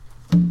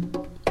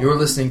You're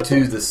listening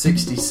to the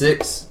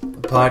 66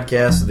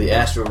 podcast of the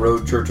Asheville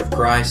Road Church of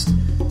Christ.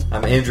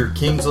 I'm Andrew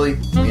Kingsley.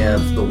 We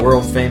have the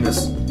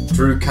world-famous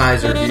Drew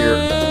Kaiser here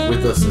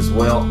with us as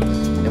well.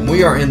 And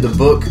we are in the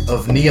book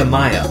of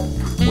Nehemiah.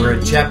 We're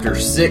in chapter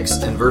 6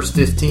 and verse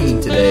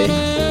 15 today.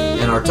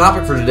 And our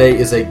topic for today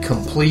is a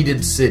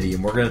completed city.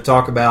 And we're going to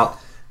talk about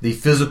the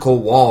physical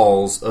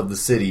walls of the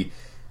city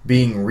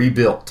being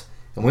rebuilt.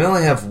 And we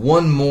only have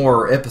one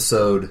more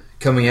episode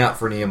coming out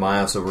for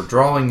Nehemiah, so we're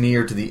drawing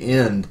near to the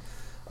end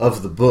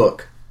of the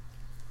book.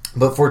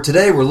 But for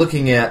today, we're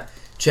looking at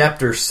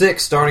chapter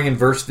 6, starting in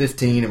verse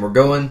 15, and we're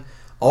going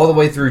all the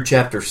way through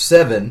chapter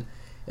 7,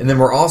 and then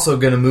we're also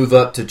going to move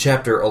up to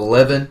chapter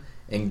 11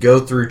 and go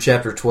through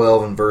chapter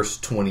 12 and verse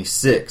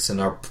 26.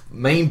 And our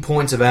main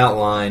points of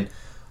outline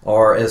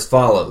are as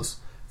follows.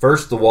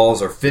 First, the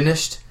walls are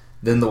finished,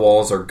 then the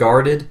walls are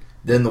guarded,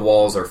 then the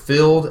walls are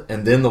filled,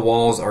 and then the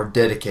walls are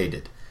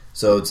dedicated.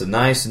 So it's a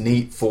nice,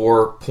 neat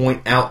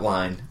 4-point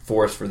outline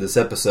for us for this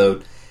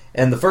episode.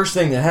 And the first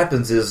thing that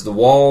happens is the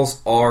walls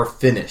are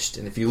finished.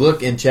 And if you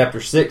look in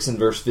chapter 6 and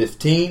verse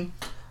 15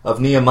 of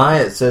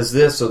Nehemiah, it says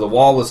this: "So the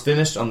wall was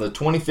finished on the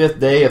 25th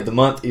day of the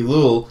month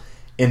Elul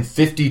in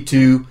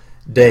 52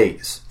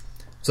 days.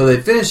 So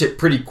they finish it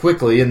pretty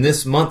quickly, and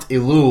this month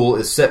Elul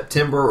is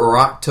September or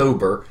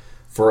October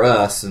for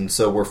us, and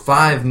so we're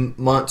 5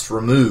 months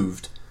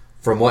removed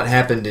from what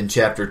happened in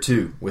chapter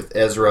 2 with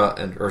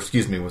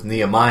with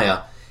Nehemiah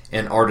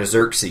and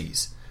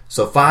Artaxerxes.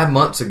 So 5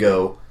 months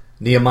ago,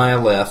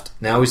 Nehemiah left,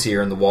 now he's here,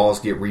 and the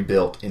walls get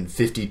rebuilt in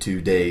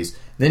 52 days.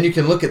 Then you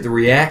can look at the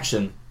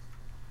reaction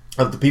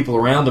of the people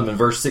around him in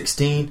verse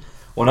 16.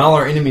 "When all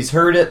our enemies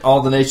heard it,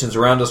 all the nations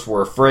around us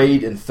were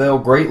afraid and fell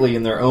greatly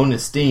in their own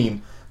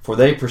esteem, for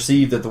they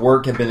perceived that the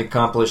work had been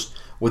accomplished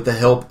with the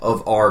help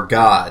of our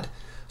God."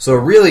 So a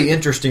really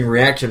interesting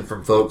reaction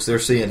from folks. They're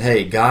seeing,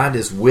 hey, God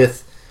is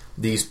with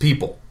these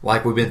people.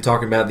 Like we've been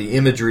talking about the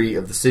imagery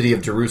of the city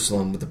of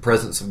Jerusalem with the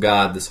presence of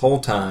God this whole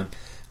time.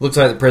 Looks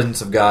like the presence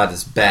of God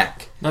is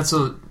back. That's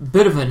a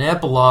bit of an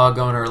epilogue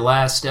on our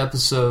last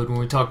episode when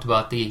we talked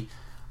about the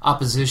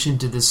opposition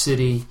to the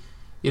city.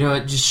 You know,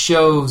 it just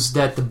shows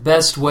that the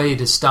best way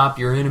to stop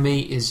your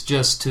enemy is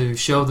just to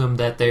show them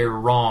that they're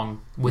wrong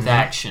with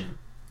action.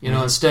 You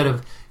know, instead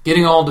of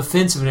getting all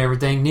defensive and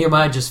everything,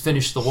 Nehemiah just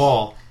finished the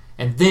wall,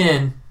 and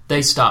then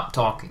they stopped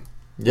talking.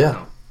 Yeah.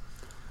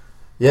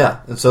 Yeah,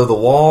 and so the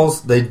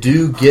walls, they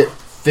do get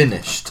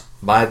finished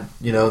by,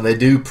 and they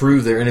do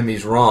prove their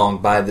enemies wrong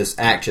by this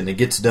action. It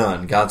gets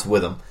done. God's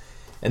with them.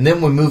 And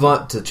then we move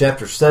on to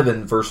chapter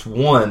 7, verse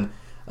 1,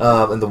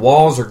 and the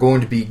walls are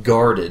going to be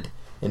guarded.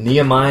 And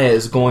Nehemiah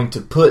is going to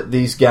put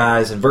these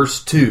guys, in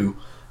verse 2,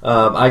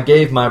 "I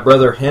gave my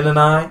brother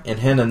Hanani and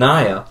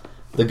Hananiah,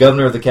 the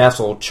governor of the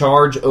castle,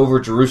 charge over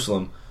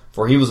Jerusalem,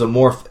 for he was a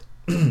more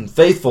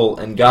faithful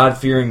and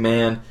God-fearing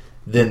man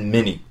than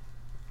many."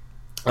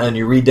 And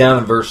you read down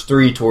in verse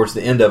 3 towards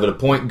the end of it,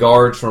 "Appoint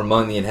guards from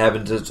among the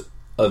inhabitants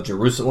of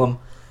Jerusalem,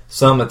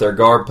 some at their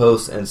guard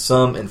posts and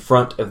some in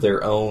front of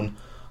their own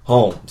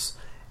homes."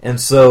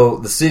 And so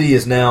the city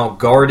is now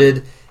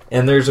guarded.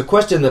 And there's a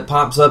question that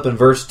pops up in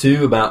verse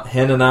 2 about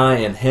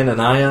Hanani and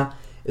Hananiah.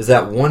 Is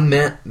that one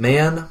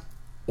man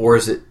or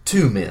is it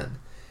two men?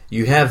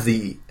 You have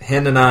the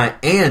Hanani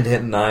and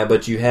Hananiah,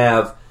 but you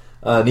have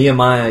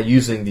Nehemiah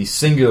using the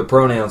singular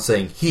pronoun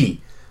saying he.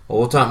 Well,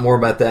 we'll talk more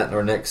about that in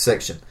our next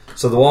section.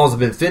 So the walls have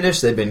been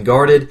finished, they've been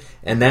guarded,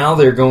 and now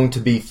they're going to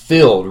be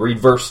filled. Read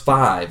verse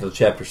 5 of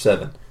chapter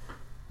 7.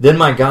 "Then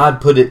my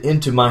God put it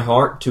into my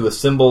heart to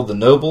assemble the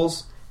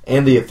nobles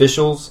and the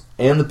officials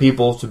and the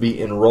people to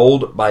be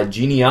enrolled by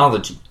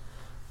genealogy."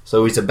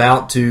 So he's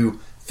about to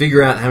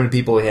figure out how many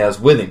people he has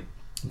with him.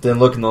 Then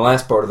look in the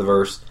last part of the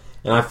verse.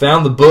 "And I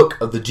found the book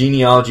of the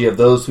genealogy of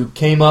those who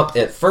came up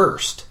at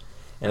first,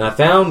 and I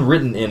found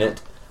written in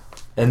it,"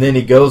 and then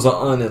he goes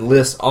on and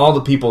lists all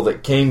the people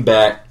that came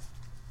back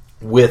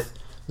with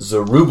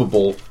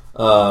Zerubbabel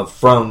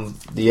from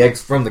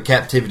the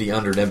captivity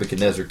under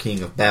Nebuchadnezzar,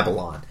 king of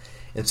Babylon.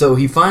 And so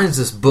he finds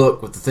this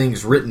book with the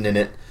things written in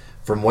it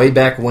from way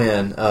back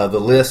when, the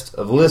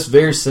list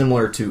very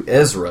similar to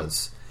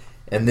Ezra's.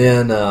 And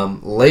then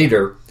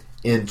later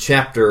in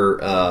chapter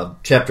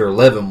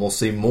 11, we'll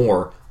see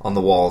more on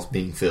the walls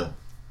being filled.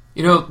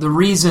 You know, the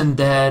reason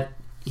that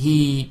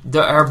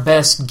our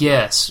best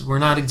guess, we're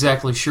not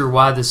exactly sure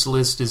why this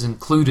list is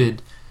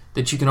included,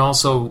 that you can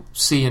also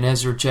see in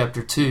Ezra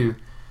chapter 2,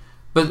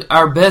 but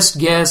our best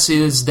guess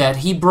is that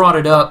he brought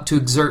it up to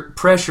exert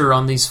pressure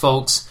on these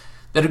folks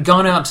that had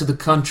gone out to the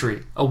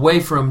country, away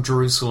from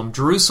Jerusalem.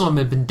 Jerusalem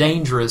had been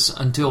dangerous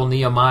until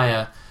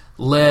Nehemiah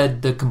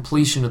led the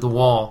completion of the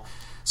wall.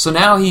 So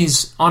now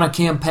he's on a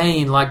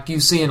campaign like you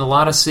see in a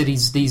lot of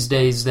cities these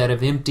days that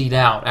have emptied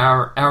out.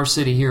 Our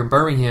city here in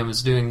Birmingham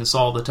is doing this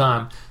all the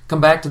time.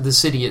 Come back to the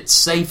city. It's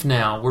safe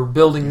now. We're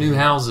building new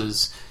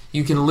houses.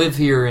 You can live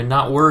here and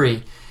not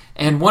worry.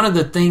 And one of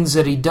the things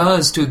that he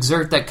does to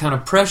exert that kind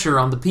of pressure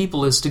on the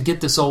people is to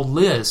get this old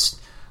list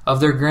of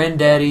their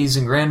granddaddies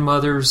and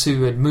grandmothers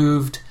who had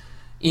moved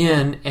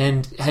in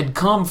and had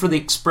come for the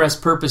express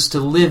purpose to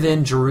live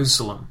in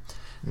Jerusalem.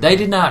 They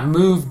did not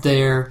move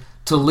there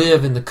to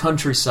live in the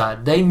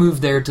countryside. They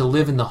moved there to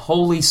live in the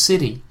holy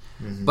city.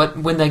 But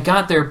when they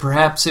got there,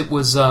 perhaps it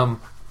was,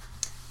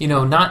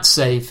 not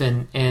safe,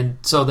 and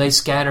so they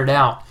scattered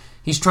out.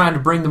 He's trying to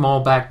bring them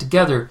all back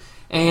together.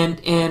 And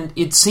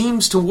it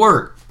seems to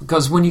work,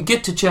 because when you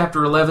get to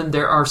chapter 11,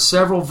 there are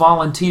several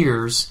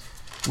volunteers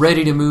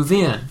ready to move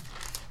in.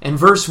 And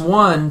verse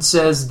 1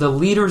 says, the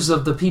leaders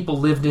of the people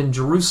lived in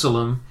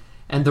Jerusalem,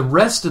 and the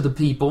rest of the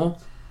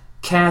people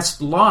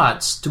cast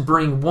lots to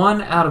bring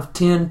 1 out of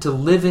 10 to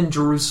live in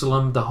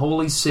Jerusalem, the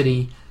holy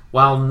city,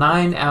 while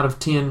 9 out of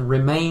 10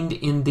 remained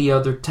in the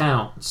other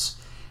towns.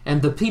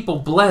 And the people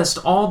blessed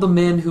all the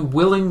men who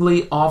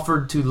willingly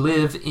offered to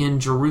live in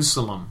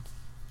Jerusalem.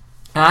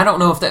 Now, I don't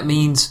know if that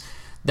means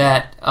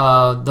that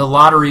the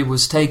lottery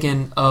was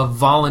taken of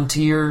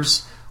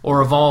volunteers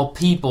or of all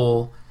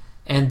people,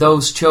 and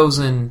those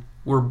chosen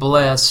were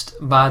blessed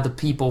by the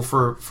people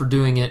for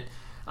doing it.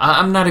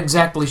 I'm not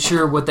exactly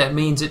sure what that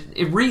means.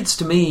 It reads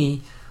to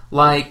me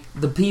like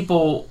the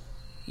people,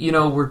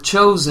 were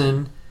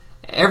chosen.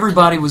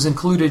 Everybody was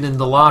included in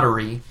the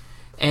lottery,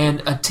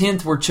 and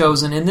 1/10 were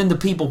chosen, and then the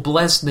people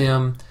blessed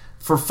them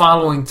for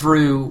following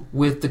through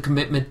with the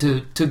commitment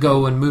to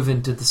go and move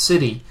into the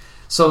city.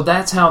 So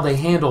that's how they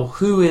handle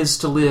who is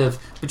to live.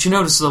 But you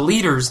notice the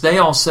leaders, they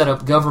all set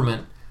up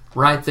government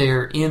right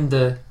there in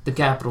the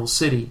capital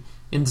city,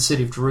 in the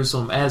city of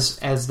Jerusalem,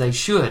 as they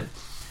should.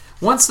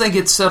 Once they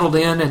get settled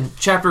in, and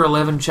chapter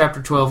 11,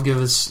 chapter 12 give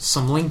us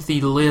some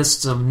lengthy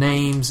lists of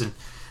names, and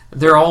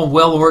they're all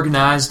well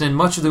organized, and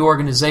much of the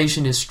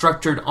organization is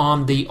structured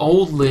on the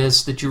old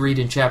list that you read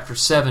in chapter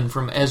 7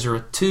 from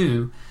Ezra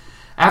 2.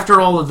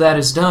 After all of that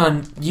is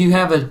done, you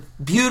have a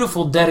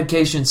beautiful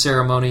dedication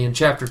ceremony in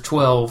chapter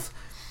 12,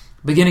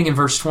 beginning in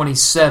verse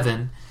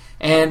 27.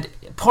 And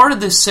part of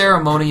this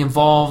ceremony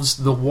involves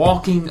the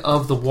walking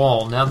of the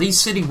wall. Now,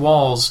 these city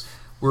walls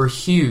were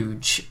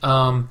huge.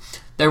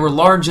 They were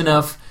large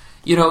enough.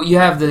 You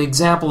have the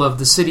example of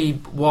the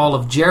city wall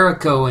of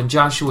Jericho in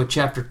Joshua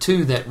chapter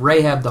 2 that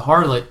Rahab the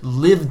harlot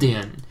lived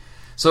in.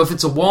 So if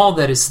it's a wall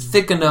that is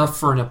thick enough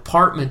for an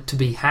apartment to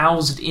be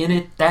housed in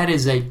it, that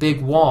is a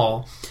big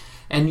wall.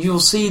 And you'll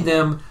see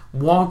them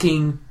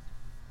walking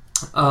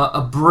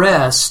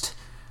abreast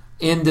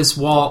in this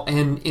wall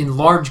and in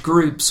large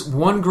groups.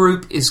 One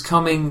group is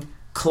coming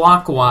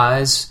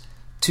clockwise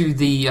to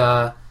the,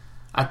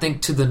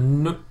 to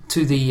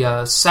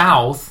the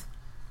south.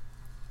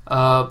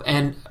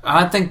 And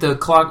I think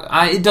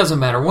it doesn't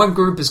matter. One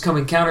group is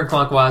coming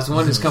counterclockwise,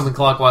 one is coming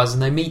clockwise,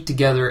 and they meet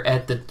together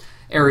at the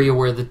area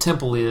where the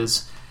temple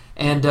is.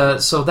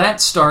 And so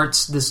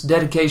this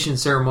dedication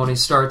ceremony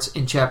starts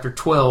in chapter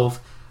 12,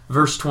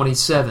 verse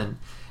 27.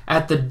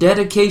 At the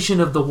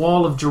dedication of the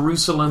wall of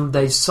Jerusalem,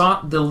 they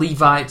sought the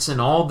Levites in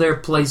all their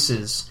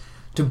places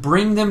to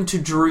bring them to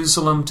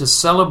Jerusalem to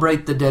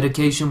celebrate the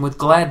dedication with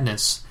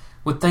gladness,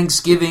 with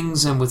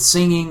thanksgivings and with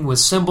singing, with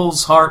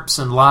cymbals, harps,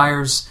 and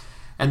lyres.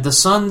 And the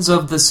sons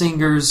of the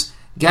singers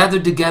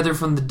gathered together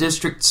from the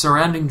district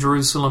surrounding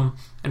Jerusalem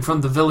and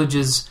from the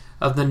villages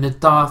of the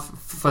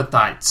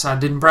Netophathites. I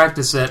didn't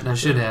practice that, and I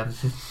should have.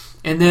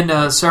 And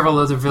then several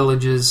other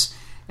villages.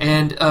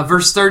 And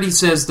verse 30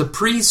 says, the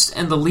priests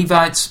and the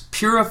Levites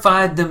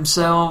purified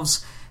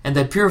themselves, and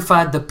they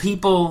purified the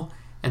people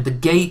and the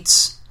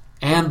gates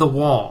and the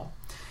wall.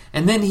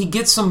 And then he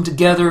gets them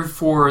together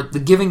for the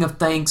giving of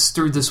thanks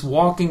through this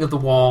walking of the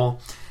wall.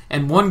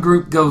 And one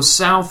group goes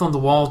south on the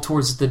wall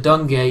towards the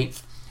dung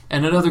gate,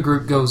 and another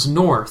group goes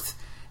north.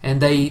 And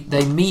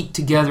they meet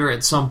together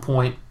at some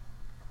point.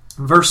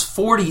 Verse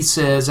 40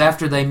 says,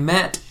 after they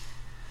met,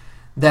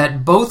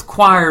 that both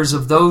choirs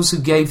of those who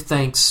gave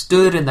thanks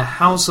stood in the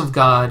house of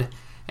God,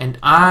 and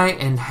I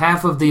and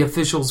half of the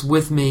officials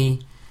with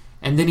me.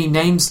 And then he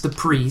names the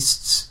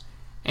priests,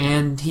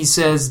 and he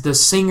says the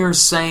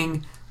singers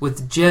sang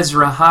with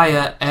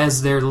Jezrahiah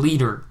as their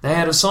leader. They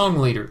had a song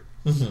leader.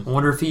 I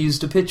wonder if he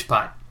used a pitch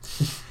pipe.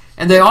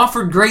 And they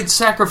offered great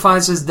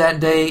sacrifices that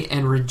day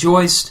and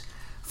rejoiced,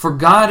 for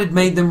God had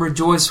made them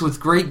rejoice with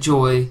great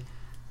joy.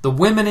 The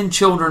women and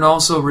children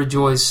also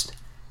rejoiced,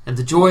 and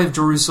the joy of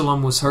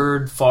Jerusalem was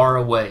heard far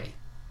away.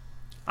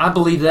 I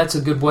believe that's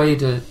a good way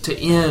to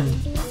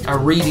end our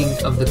reading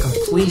of the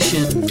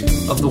completion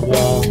of the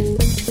wall.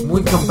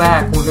 When we come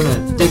back, we're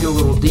going to dig a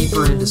little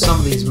deeper into some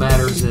of these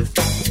matters that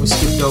we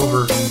skipped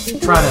over,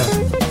 try to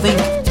think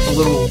a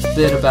little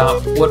bit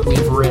about what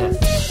we've read.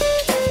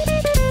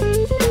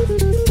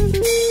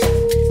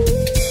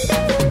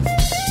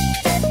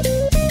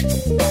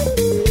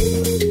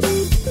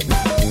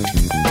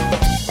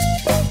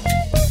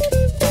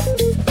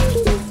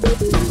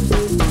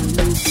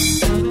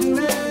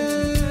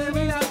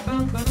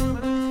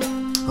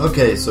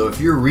 Okay, so if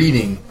you're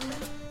reading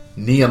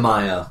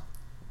Nehemiah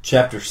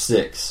chapter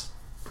 6,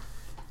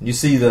 you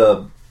see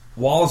the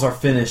walls are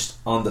finished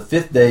on the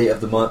 5th day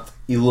of the month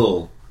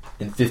Elul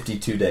in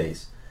 52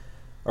 days.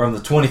 Or on the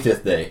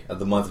 25th day of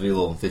the month of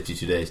Elul in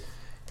 52 days.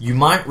 You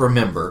might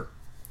remember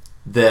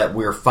that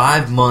we're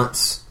 5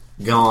 months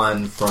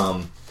gone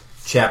from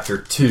chapter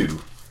 2.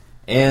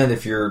 And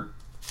if you're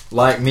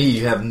like me,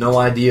 you have no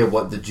idea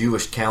what the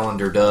Jewish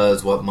calendar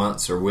does, what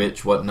months are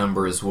which, what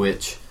number is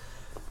which.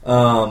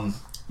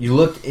 You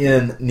look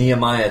in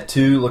Nehemiah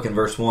 2, look in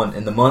verse 1,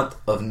 in the month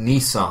of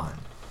Nisan.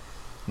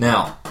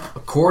 Now,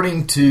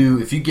 according to,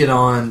 if you get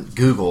on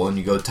Google and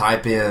you go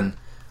type in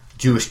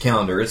Jewish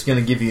calendar, it's going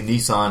to give you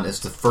Nisan as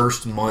the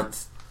first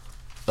month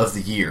of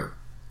the year,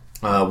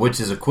 which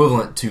is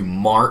equivalent to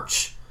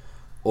March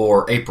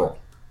or April.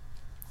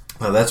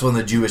 That's when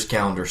the Jewish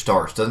calendar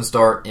starts. It doesn't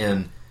start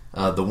in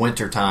the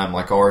winter time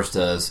like ours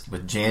does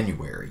with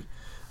January.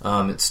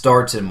 It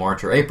starts in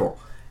March or April.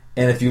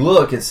 And if you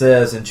look, it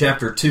says in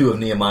chapter 2 of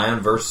Nehemiah, in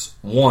verse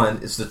 1,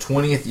 it's the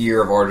 20th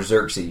year of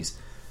Artaxerxes.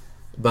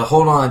 But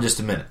hold on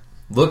just a minute.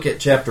 Look at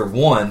chapter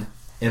 1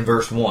 in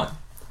verse 1.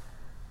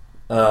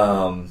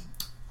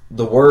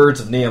 The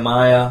words of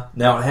Nehemiah.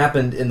 Now it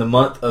happened in the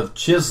month of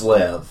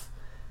Chislev,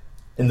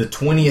 in the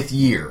 20th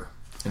year.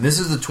 And this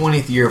is the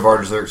 20th year of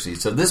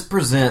Artaxerxes. So this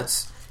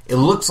presents, it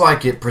looks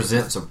like it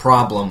presents a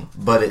problem,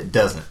 but it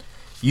doesn't.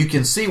 You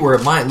can see where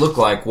it might look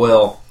like,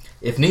 well,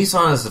 if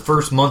Nisan is the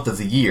first month of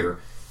the year,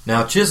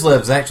 now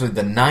Chislev is actually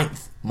the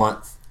 9th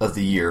month of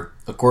the year,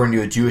 according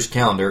to a Jewish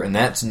calendar, and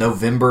that's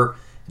November,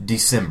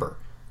 December.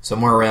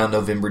 Somewhere around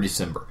November,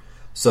 December.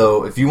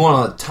 So if you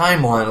want a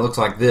timeline, it looks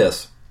like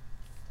this,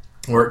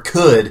 where it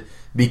could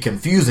be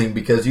confusing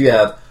because you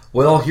have,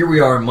 well, here we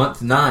are in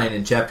month 9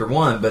 in chapter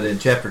 1, but in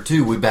chapter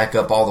 2 we back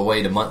up all the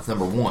way to month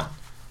number 1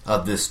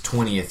 of this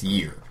 20th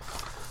year.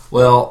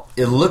 Well,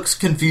 it looks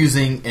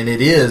confusing, and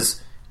it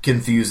is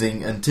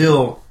confusing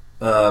until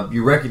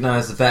you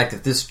recognize the fact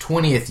that this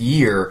 20th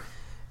year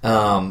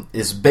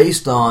is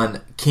based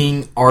on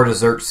King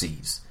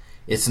Artaxerxes.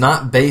 It's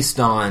not based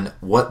on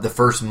what the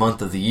first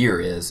month of the year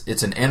is.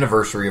 It's an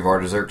anniversary of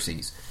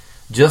Artaxerxes.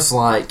 Just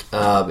like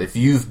if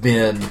you've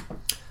been,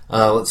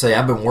 let's say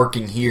I've been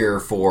working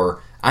here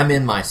I'm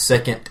in my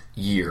second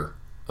year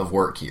of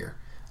work here.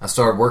 I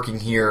started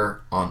working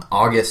here on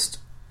August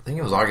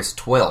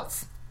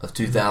 12th of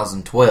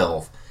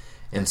 2012.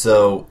 And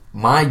so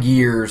my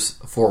years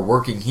for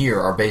working here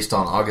are based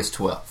on August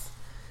 12th.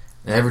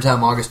 And every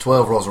time August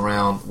 12th rolls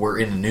around, we're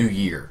in a new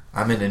year.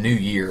 I'm in a new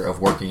year of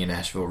working in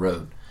Asheville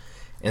Road.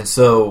 And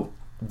so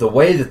the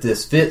way that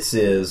this fits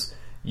is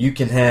you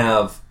can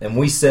have, and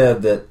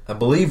I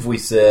believe we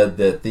said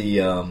that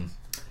the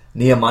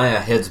Nehemiah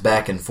heads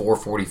back in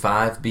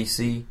 445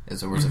 BC.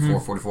 Is it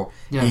 444?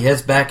 Yeah. He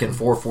heads back in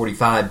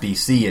 445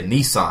 BC in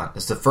Nisan.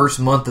 It's the first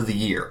month of the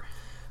year.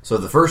 So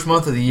the first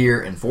month of the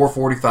year in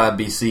 445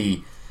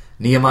 BC,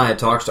 Nehemiah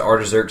talks to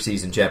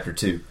Artaxerxes in chapter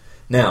 2.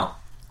 Now,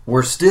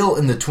 we're still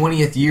in the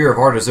 20th year of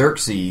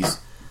Artaxerxes,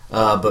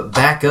 but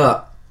back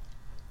up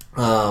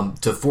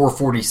to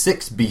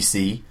 446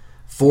 BC,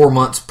 4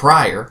 months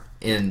prior,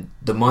 in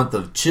the month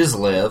of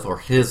Chislev, or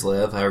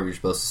Hislev, however you're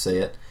supposed to say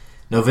it,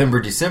 November,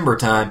 December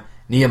time,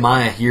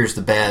 Nehemiah hears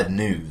the bad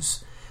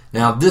news.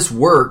 Now, this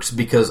works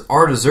because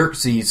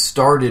Artaxerxes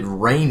started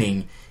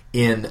reigning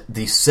in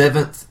the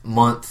 7th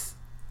month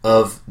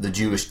of the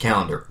Jewish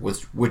calendar,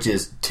 which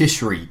is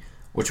Tishri,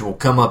 which will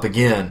come up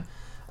again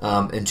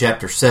in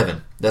chapter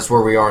 7. That's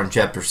where we are in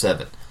chapter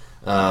 7.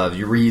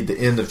 You read the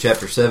end of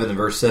chapter 7 in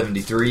verse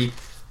 73.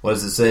 What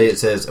does it say? It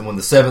says, and when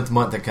the 7th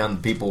month had come,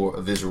 the people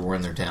of Israel were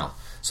in their town.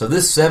 So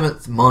this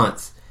 7th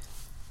month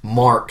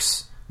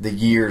marks the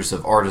years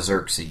of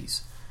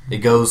Artaxerxes. It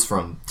goes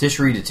from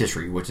Tishri to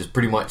Tishri, which is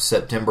pretty much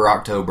September,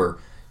 October,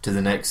 to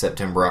the next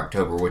September,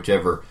 October,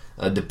 whichever,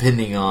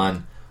 depending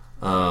on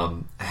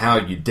how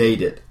you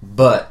date it.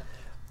 But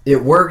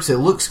it works. It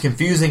looks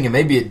confusing, and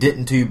maybe it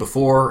didn't to you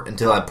before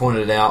until I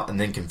pointed it out and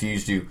then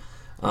confused you.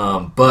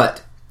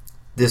 But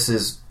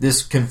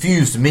this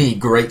confused me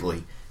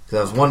greatly. I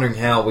was wondering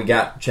how we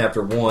got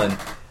chapter 1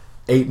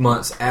 8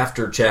 months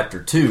after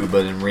chapter 2,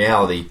 but in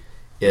reality,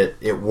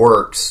 it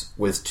works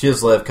with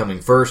Chislev coming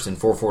first in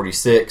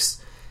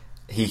 446.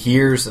 He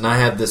hears, and I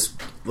have this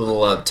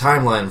little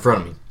timeline in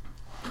front of me.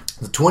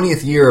 The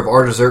 20th year of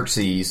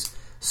Artaxerxes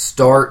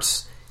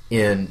starts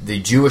in the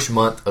Jewish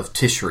month of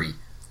Tishri,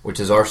 which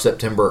is our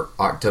September,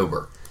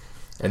 October.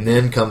 And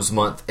then comes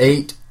month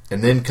 8,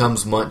 and then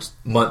comes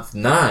month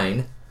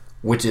 9,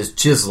 which is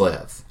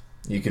Chislev.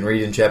 You can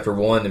read in chapter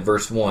 1 and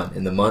verse 1,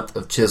 in the month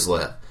of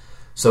Chislev.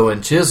 So in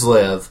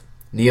Chislev,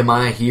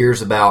 Nehemiah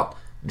hears about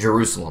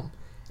Jerusalem.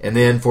 And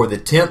then for the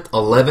 10th,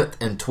 11th,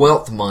 and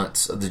 12th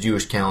months of the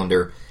Jewish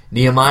calendar,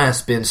 Nehemiah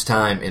spends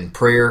time in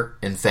prayer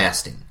and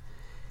fasting.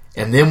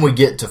 And then we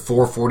get to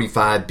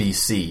 445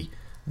 BC,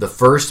 the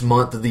first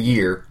month of the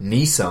year,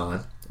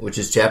 Nisan, which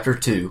is chapter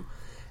 2.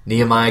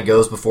 Nehemiah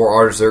goes before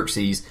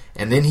Artaxerxes,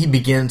 and then he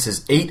begins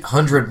his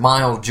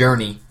 800-mile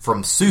journey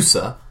from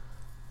Susa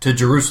to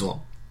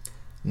Jerusalem.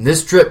 And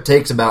this trip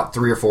takes about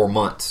 3 or 4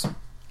 months.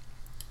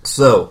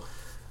 So,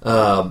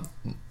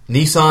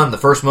 Nisan, the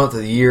first month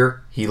of the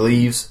year, he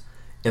leaves.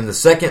 In the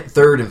 2nd,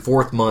 3rd, and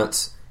 4th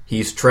months,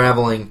 he's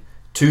traveling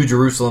to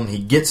Jerusalem. He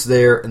gets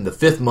there in the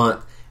 5th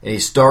month, and he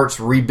starts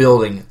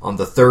rebuilding on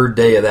the 3rd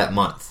day of that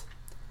month.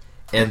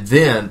 And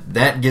then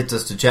that gets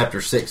us to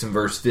chapter 6 and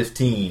verse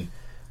 15,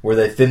 where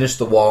they finish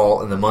the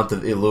wall in the month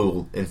of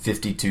Elul in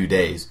 52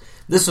 days.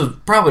 this was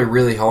probably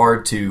really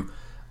hard to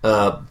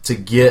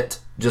get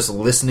just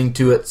listening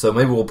to it, so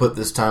maybe we'll put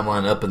this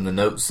timeline up in the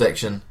notes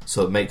section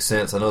so it makes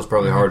sense. I know it's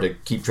probably hard to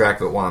keep track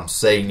of it while I'm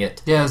saying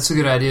it. Yeah, it's a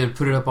good idea to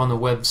put it up on the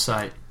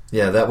website.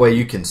 Yeah, that way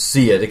you can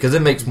see it, because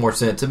it makes more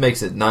sense. It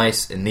makes it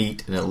nice and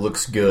neat, and it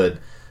looks good.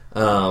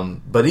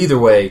 But either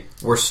way,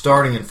 we're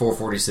starting in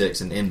 446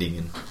 and ending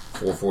in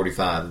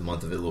 445, the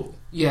month of Elul.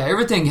 Yeah,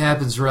 everything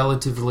happens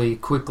relatively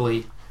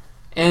quickly.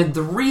 And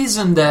the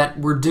reason that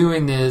we're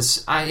doing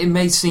this, it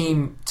may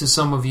seem to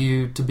some of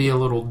you to be a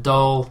little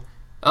dull.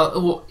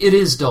 Well, it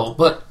is dull,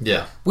 but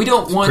yeah, we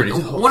don't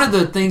want. One of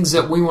the things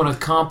that we want to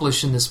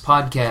accomplish in this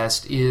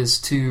podcast is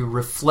to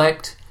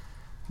reflect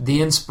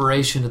the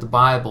inspiration of the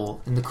Bible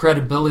and the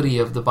credibility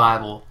of the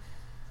Bible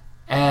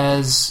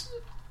as,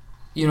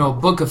 a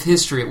book of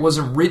history. It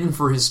wasn't written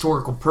for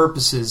historical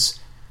purposes,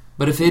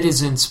 but if it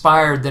is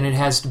inspired, then it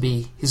has to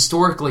be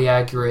historically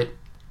accurate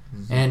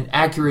and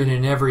accurate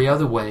in every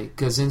other way,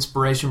 because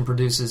inspiration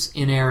produces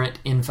inerrant,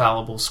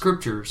 infallible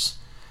scriptures.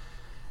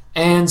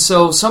 And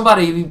so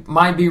somebody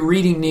might be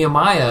reading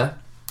Nehemiah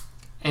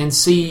and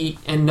see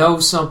and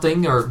know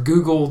something, or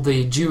Google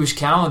the Jewish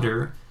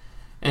calendar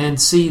and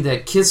see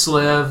that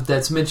Kislev,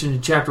 that's mentioned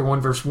in chapter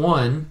 1, verse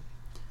 1,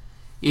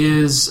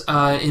 is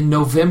in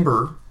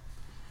November,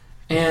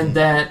 and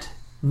that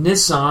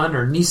Nisan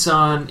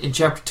in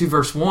chapter 2,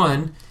 verse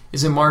 1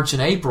 is in March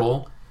and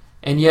April,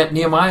 and yet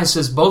Nehemiah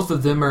says both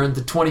of them are in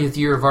the 20th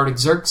year of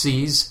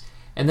Artaxerxes.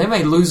 And they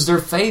may lose their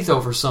faith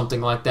over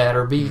something like that,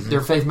 or their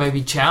faith may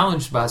be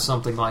challenged by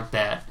something like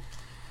that.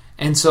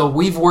 And so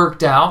we've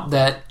worked out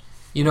that,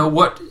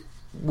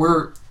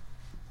 we're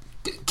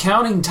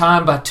counting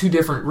time by two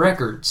different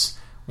records.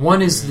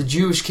 One is the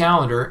Jewish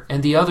calendar,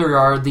 and the other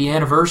are the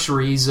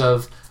anniversaries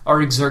of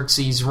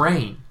Artaxerxes'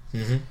 reign.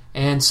 Mm-hmm.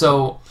 And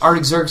so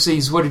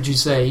Artaxerxes, what did you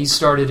say? He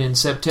started in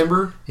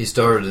September? He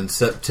started in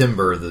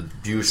September, the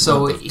Jewish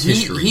month of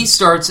Tishri. He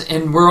starts,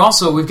 and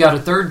we've got a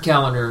third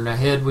calendar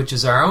ahead, which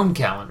is our own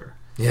calendar.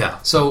 Yeah.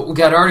 So we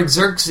got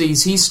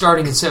Artaxerxes, he's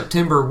starting in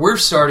September, we're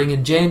starting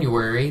in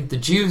January. The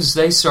Jews,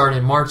 they start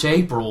in March,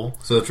 April.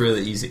 So it's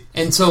really easy.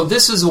 And so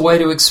this is a way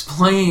to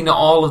explain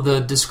all of the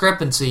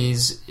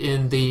discrepancies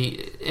and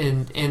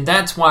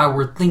that's why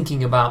we're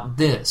thinking about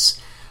this.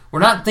 We're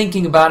not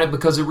thinking about it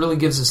because it really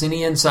gives us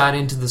any insight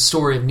into the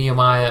story of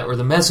Nehemiah or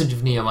the message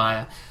of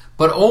Nehemiah.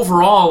 But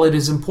overall, it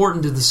is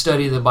important to the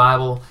study of the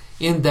Bible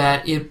in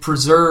that it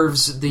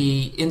preserves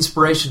the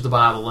inspiration of the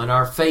Bible and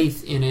our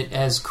faith in it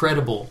as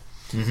credible.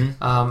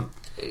 Mm-hmm.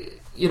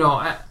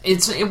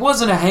 It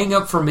wasn't a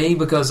hang-up for me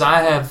because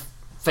I have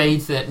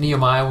faith that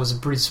Nehemiah was a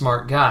pretty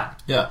smart guy.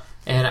 Yeah.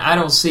 And I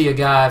don't see a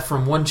guy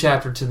from one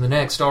chapter to the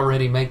next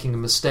already making a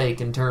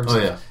mistake in terms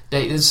of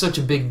it's such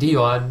a big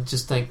deal. I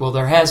just think, well,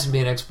 there has to be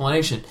an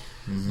explanation.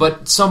 Mm-hmm.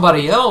 But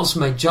somebody else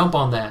may jump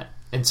on that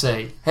and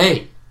say,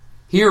 hey,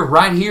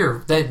 right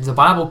here, the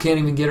Bible can't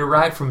even get it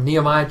right from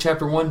Nehemiah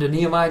chapter 1 to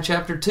Nehemiah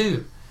chapter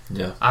 2.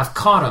 Yeah. I've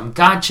caught him,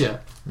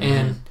 gotcha. Mm-hmm.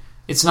 And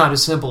it's not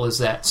as simple as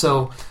that.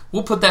 So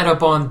we'll put that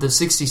up on the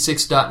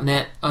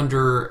 66.net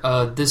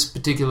under this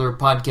particular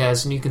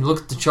podcast, and you can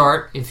look at the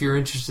chart if you're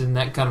interested in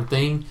that kind of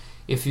thing.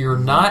 If you're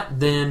not,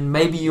 then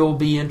maybe you'll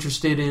be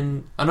interested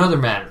in another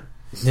matter.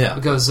 Yeah.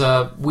 Because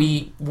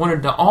we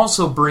wanted to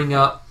also bring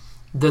up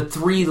the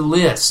three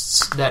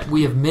lists that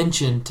we have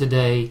mentioned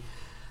today.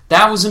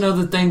 That was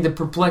another thing that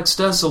perplexed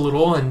us a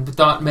little and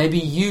thought maybe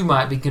you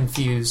might be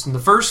confused. And the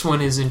first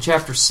one is in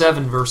chapter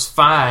 7, verse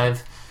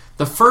 5,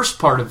 the first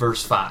part of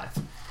verse 5,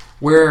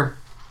 where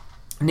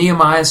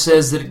Nehemiah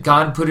says that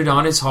God put it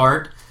on his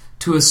heart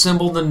to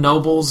assemble the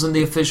nobles and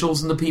the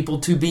officials and the people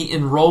to be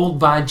enrolled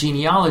by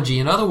genealogy.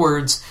 In other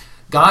words,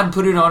 God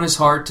put it on his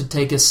heart to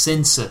take a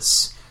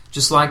census.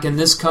 Just like in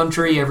this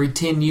country, every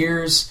 10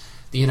 years,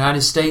 the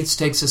United States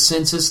takes a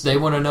census. They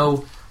want to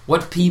know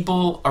what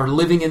people are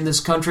living in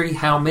this country,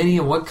 how many,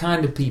 and what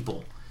kind of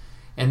people.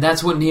 And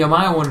that's what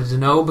Nehemiah wanted to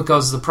know,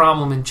 because the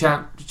problem in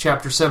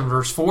chapter 7,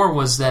 verse 4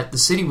 was that the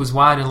city was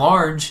wide and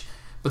large,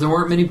 but there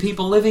weren't many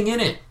people living in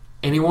it.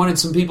 And he wanted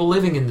some people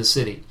living in the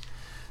city.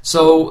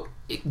 So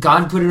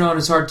God put it on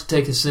his heart to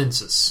take a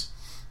census.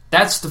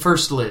 That's the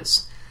first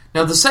list.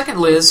 Now the second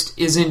list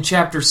is in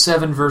chapter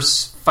 7,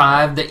 verse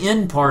 5, the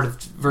end part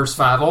of verse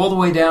 5, all the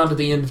way down to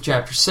the end of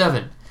chapter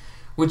 7,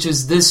 which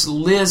is this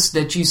list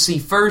that you see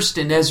first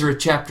in Ezra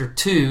chapter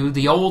 2,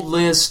 the old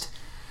list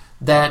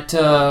that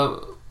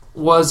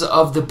was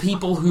of the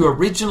people who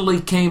originally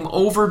came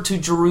over to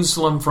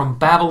Jerusalem from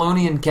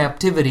Babylonian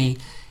captivity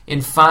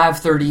in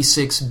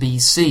 536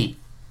 BC.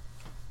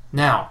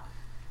 Now,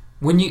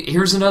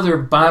 here's another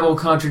Bible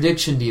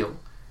contradiction deal.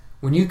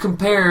 When you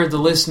compare the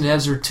list in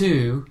Ezra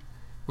 2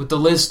 with the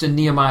list in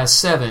Nehemiah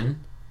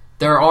 7,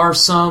 there are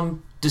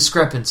some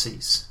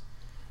discrepancies.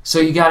 So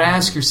you got to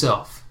ask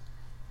yourself,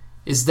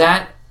 is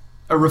that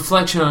a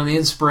reflection on the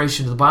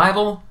inspiration of the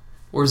Bible,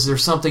 or is there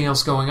something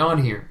else going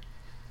on here?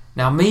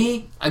 Now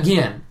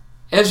again,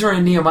 Ezra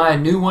and Nehemiah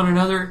knew one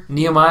another.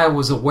 Nehemiah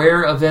was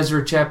aware of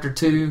Ezra chapter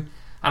 2.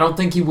 I don't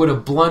think he would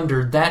have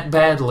blundered that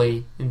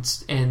badly and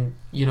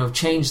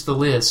changed the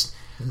list.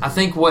 I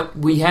think what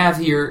we have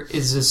here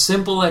is a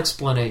simple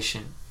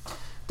explanation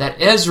that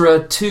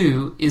Ezra,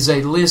 too, is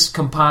a list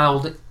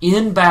compiled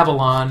in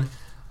Babylon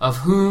of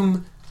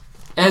whom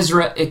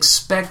Ezra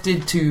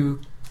expected to,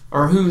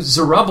 or who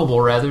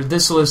Zerubbabel, rather,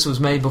 this list was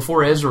made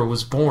before Ezra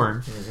was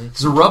born.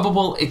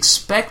 Zerubbabel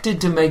expected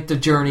to make the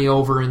journey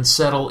over and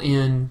settle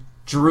in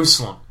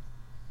Jerusalem,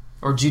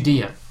 or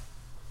Judea.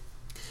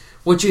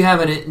 What you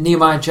have in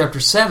Nehemiah chapter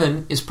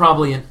 7 is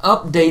probably an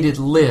updated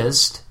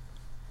list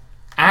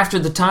after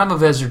the time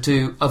of Ezra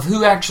 2 of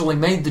who actually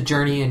made the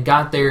journey and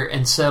got there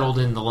and settled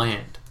in the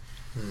land.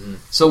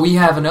 So we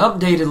have an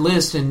updated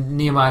list in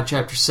Nehemiah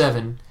chapter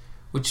 7,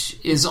 which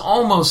is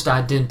almost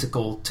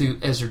identical to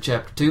Ezra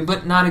chapter 2,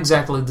 but not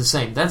exactly the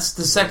same. That's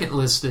the second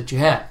list that you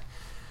have.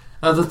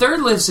 The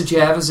third list that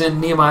you have is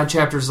in Nehemiah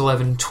chapters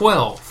 11 and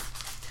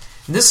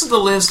 12. And this is the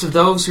list of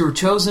those who were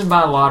chosen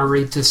by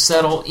lottery to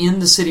settle in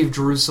the city of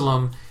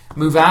Jerusalem,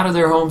 move out of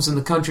their homes in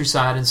the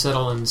countryside, and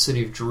settle in the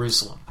city of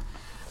Jerusalem.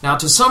 Now,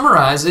 to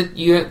summarize it,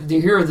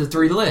 here are the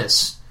three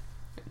lists.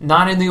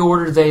 Not in the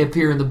order they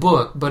appear in the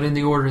book, but in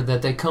the order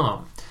that they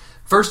come.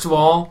 First of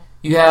all,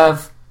 you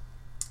have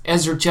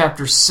Ezra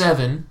chapter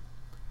 7,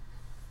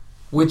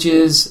 which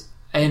is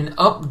an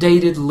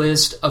updated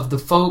list of the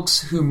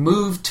folks who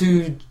moved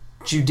to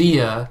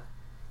Judea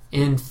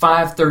in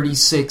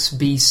 536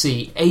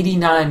 BC,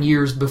 89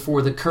 years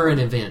before the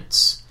current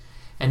events.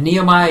 And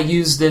Nehemiah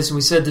used this, and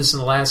we said this in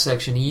the last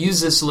section, he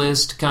used this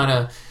list to kind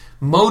of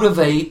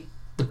motivate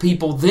the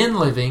people then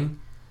living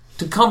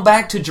to come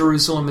back to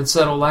Jerusalem and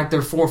settle like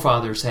their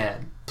forefathers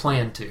had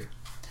planned to.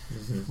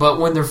 But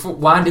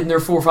why didn't their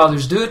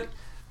forefathers do it?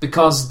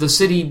 Because the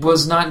city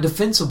was not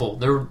defensible.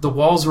 The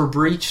walls were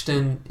breached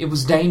and it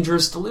was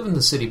dangerous to live in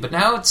the city. But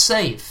now it's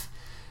safe.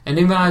 And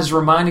Nehemiah is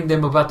reminding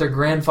them about their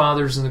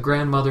grandfathers and the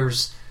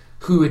grandmothers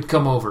who had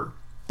come over.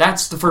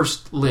 That's the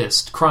first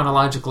list,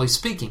 chronologically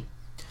speaking.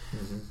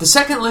 The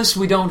second list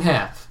we don't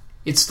have.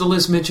 It's the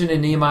list mentioned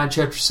in Nehemiah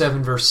chapter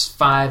 7, verse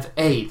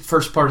 5a,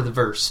 first part of the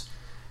verse.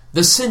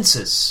 The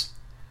census.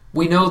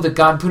 We know that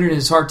God put it in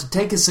his heart to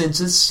take a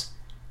census,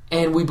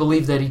 and we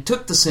believe that he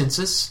took the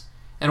census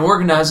and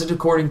organized it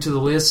according to the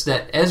list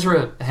that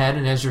Ezra had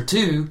in Ezra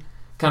 2,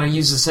 kind of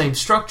use the same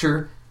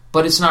structure,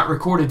 but it's not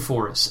recorded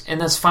for us. And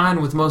that's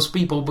fine with most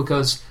people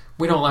because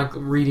we don't like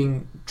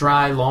reading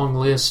dry, long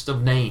lists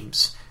of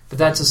names. But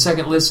that's a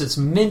second list that's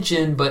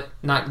mentioned but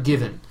not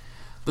given.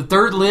 The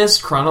third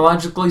list,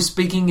 chronologically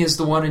speaking, is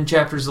the one in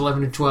chapters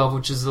 11 and 12,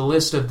 which is the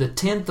list of the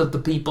 10th of the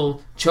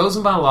people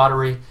chosen by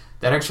lottery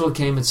that actually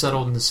came and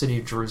settled in the city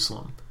of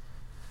Jerusalem.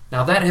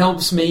 Now that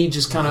helps me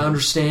just kind of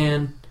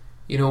understand,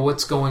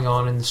 what's going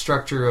on in the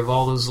structure of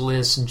all those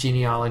lists and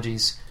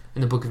genealogies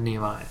in the book of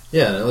Nehemiah.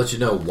 Yeah, and it lets you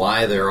know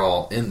why they're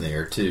all in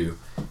there, too.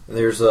 And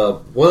there's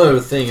one other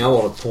thing I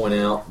want to point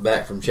out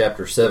back from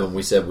chapter 7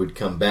 we said we'd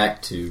come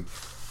back to.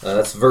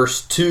 That's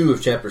verse 2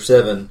 of chapter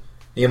 7.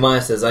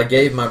 Nehemiah says, I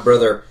gave my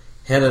brother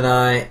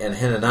Hanani and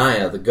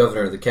Hananiah, the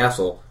governor of the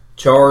castle,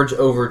 charge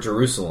over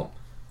Jerusalem,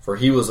 for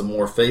he was a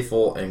more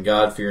faithful and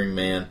God-fearing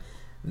man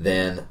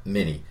than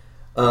many.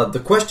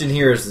 The question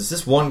here is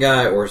this one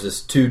guy or is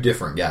this two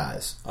different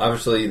guys?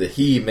 Obviously, the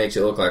he makes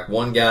it look like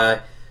one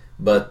guy,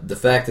 but the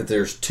fact that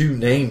there's two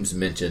names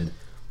mentioned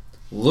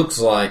looks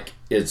like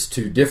it's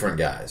two different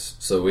guys.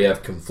 So we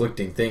have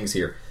conflicting things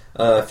here.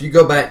 If you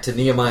go back to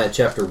Nehemiah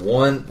chapter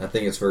 1, I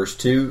think it's verse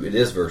 2. It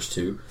is verse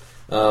 2.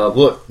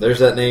 Look, there's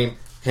that name,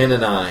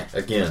 Hanani,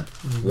 again.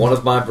 One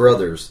of my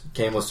brothers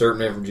came with certain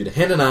men from Judah.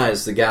 Hanani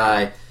is the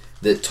guy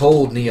that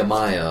told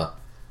Nehemiah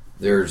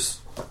there's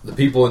the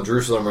people in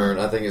Jerusalem are,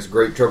 I think, it's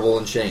great trouble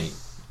and shame.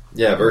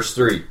 Yeah, verse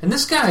 3. And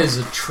this guy is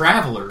a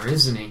traveler,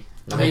 isn't he?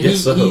 I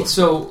guess so.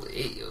 So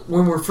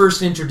when we're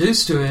first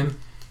introduced to him,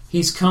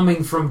 he's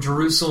coming from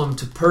Jerusalem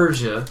to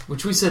Persia,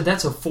 which we said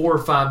that's a 4 or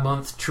 5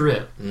 month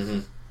trip.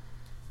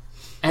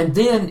 And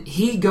then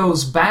he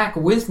goes back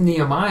with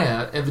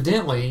Nehemiah,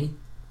 evidently,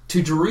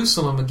 to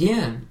Jerusalem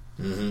again.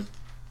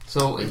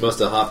 So he must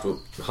have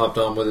hopped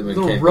on with him and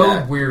came back. A little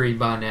road weary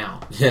by now.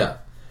 Yeah.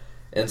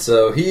 And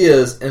so he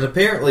is, and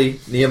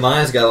apparently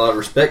Nehemiah's got a lot of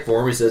respect for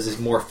him. He says he's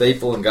more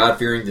faithful and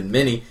God-fearing than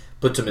many,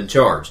 puts him in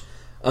charge.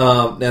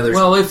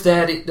 Well, if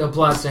that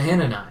applies to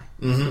Hanani,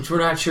 which we're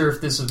not sure if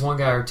this is one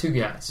guy or two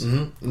guys.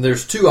 And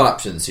there's two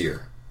options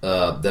here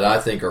that I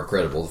think are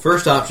credible. The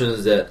first option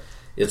is that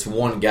it's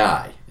one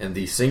guy, and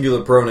the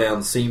singular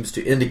pronoun seems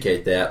to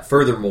indicate that.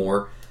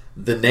 Furthermore,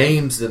 the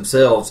names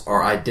themselves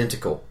are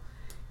identical.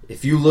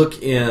 If you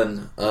look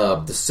in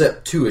the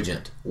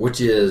Septuagint,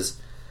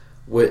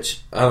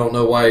 which I don't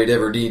know why you'd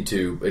ever need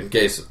to in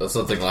case of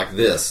something like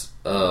this,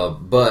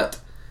 but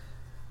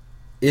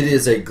it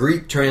is a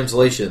Greek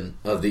translation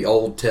of the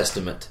Old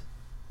Testament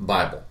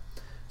Bible.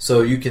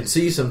 So you can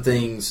see some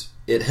things.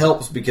 It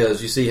helps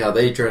because you see how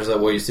they translate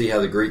well, you see how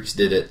the Greeks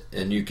did it,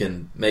 and you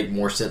can make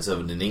more sense of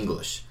it in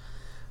English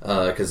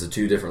because the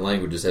two different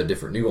languages have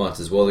different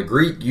nuances. Well, the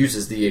Greek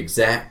uses the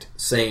exact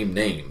same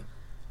name.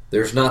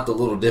 There's not the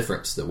little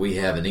difference that we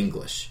have in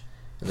English,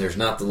 and there's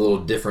not the little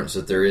difference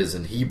that there is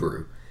in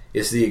Hebrew.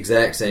 It's the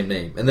exact same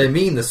name, and they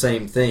mean the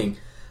same thing.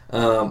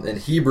 In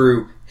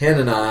Hebrew,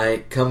 Hanani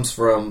comes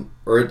from,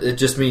 or it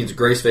just means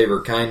grace,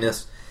 favor,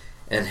 kindness.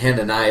 And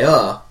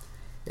Hananiah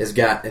has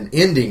got an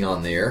ending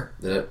on there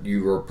that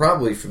you are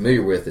probably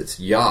familiar with. It's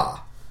Yah,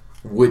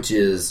 which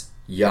is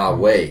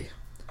Yahweh.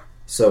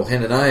 So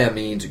Hananiah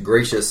means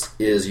gracious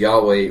is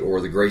Yahweh,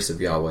 or the grace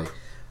of Yahweh.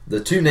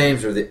 The two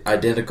names are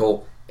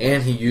identical,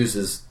 and he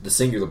uses the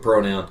singular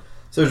pronoun.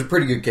 So there's a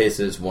pretty good case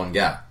that it's one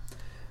guy.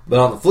 But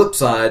on the flip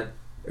side,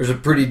 there's a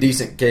pretty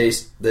decent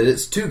case that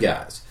it's two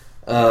guys.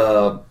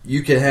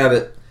 You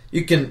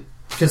can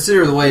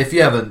consider the way if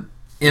you have an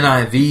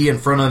NIV in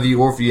front of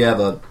you, or if you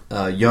have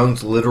a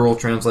Young's literal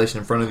translation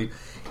in front of you.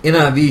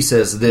 NIV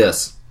says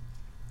this: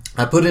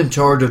 I put in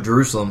charge of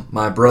Jerusalem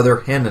my brother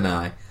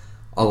Hanani,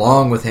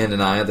 along with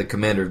Hananiah, the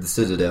commander of the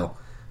citadel,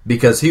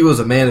 because he was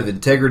a man of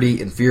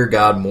integrity and feared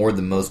God more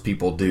than most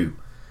people do.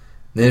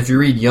 Then if you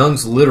read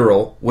Young's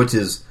literal, which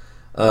is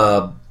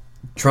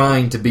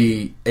trying to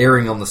be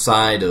erring on the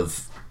side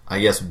of, I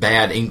guess,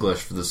 bad English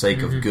for the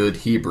sake of good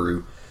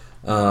Hebrew,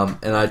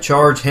 and I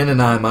charge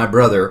Hanani my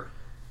brother,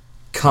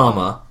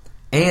 comma,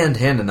 and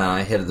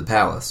Hanani head of the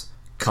palace,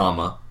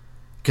 comma,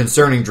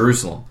 concerning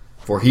Jerusalem,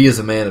 for he is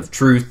a man of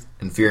truth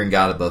and fearing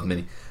God above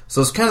many.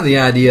 So it's kind of the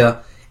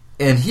idea,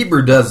 and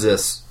Hebrew does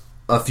this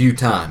a few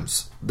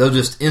times. They'll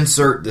just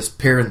insert this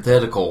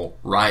parenthetical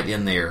right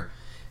in there,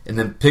 and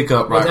then pick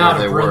up right without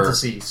where they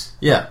parentheses.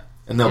 were. Yeah,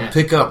 and they'll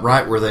pick up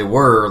right where they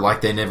were,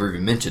 like they never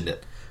even mentioned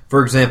it.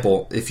 For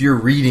example, if you're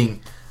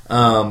reading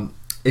from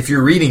the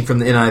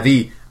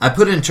NIV, I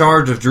put in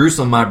charge of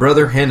Jerusalem my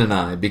brother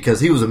Hanani,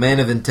 because he was a man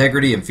of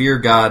integrity and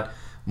feared God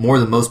more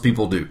than most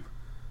people do.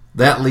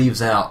 That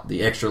leaves out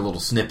the extra little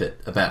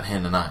snippet about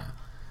Hananiah.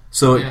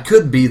 So it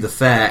could be the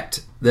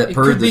fact that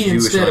per the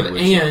Jewish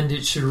language, and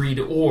it should read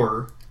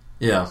or.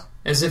 Yeah.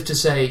 As if to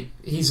say,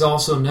 he's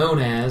also known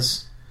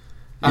as,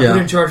 I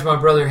put in charge of my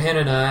brother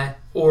Hanani,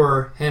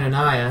 or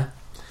Hananiah.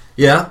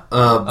 Yeah,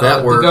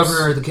 that works. The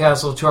governor of the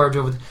castle charge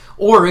over.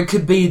 Or it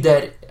could be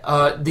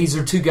that these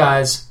are two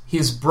guys,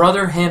 his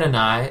brother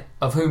Hanani,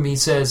 of whom he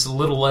says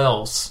little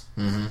else,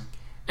 and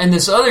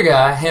this other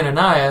guy,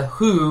 Hananiah,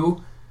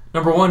 who,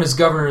 number one, is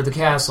governor of the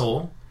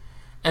castle,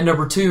 and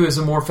number two, is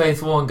a more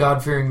faithful and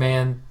God-fearing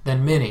man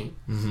than many.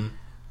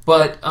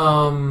 But,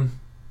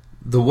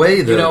 the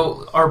way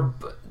that,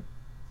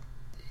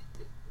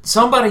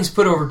 somebody's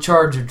put over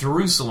charge of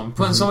Jerusalem.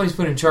 Somebody's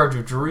put in charge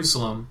of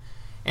Jerusalem,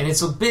 and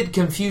it's a bit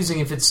confusing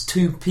if it's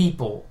two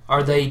people.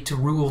 Are they to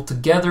rule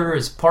together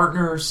as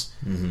partners?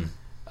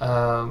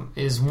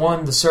 Is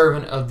one the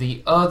servant of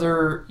the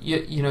other?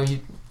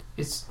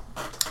 It's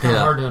kind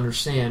of hard to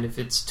understand if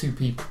it's two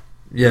people.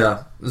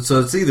 Yeah,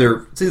 so it's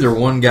either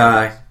one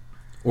guy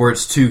or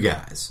it's two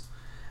guys.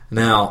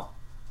 Now,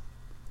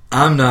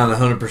 I'm not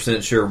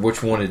 100% sure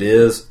which one it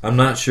is. I'm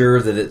not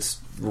sure that it's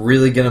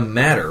really going to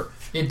matter.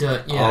 It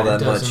does. Yeah, it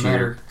doesn't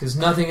matter because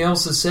nothing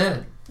else is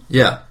said.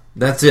 Yeah,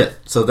 that's it.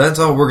 So that's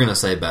all we're going to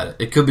say about it.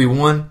 It could be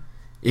one,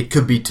 it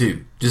could be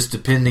two, just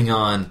depending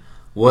on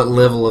what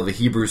level of a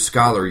Hebrew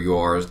scholar you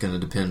are is going to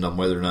depend on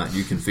whether or not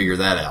you can figure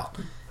that out.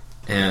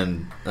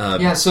 And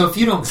so if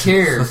you don't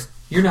care,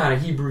 you're not a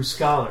Hebrew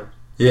scholar.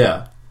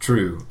 Yeah,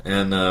 true.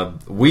 And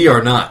we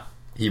are not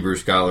Hebrew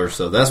scholars,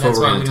 so that's what we're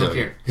going to tell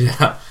you.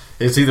 Yeah,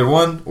 it's either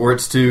one or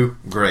it's two.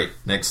 Great.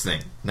 Next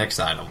thing. Next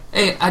item.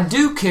 Hey, I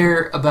do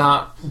care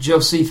about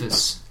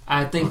Josephus.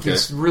 I think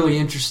it's really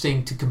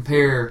interesting to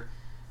compare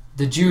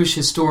the Jewish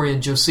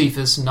historian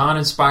Josephus,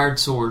 non-inspired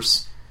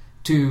source,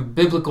 to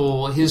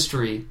biblical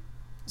history.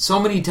 So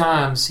many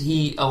times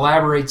he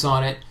elaborates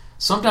on it.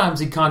 Sometimes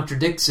he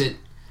contradicts it.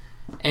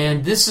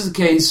 And this is a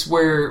case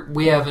where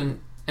we have an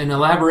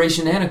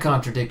elaboration and a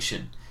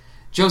contradiction.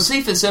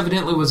 Josephus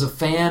evidently was a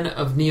fan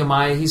of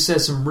Nehemiah. He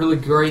says some really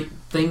great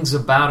things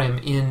about him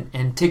in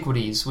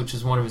Antiquities, which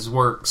is one of his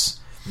works.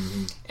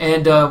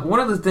 And one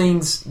of the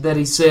things that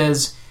he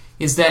says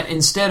is that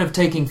instead of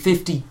taking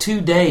 52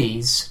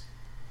 days,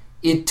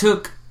 it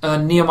took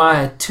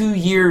Nehemiah 2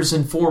 years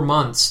and 4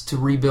 months to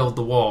rebuild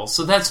the wall.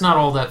 So that's not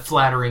all that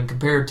flattering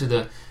compared to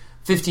the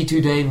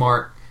 52-day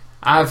mark.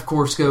 I, of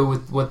course, go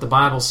with what the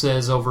Bible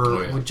says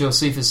over what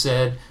Josephus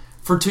said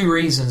for two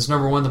reasons.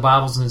 Number one, the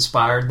Bible's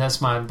inspired, and that's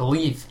my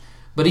belief.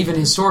 But even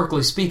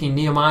historically speaking,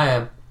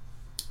 Nehemiah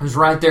was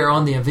right there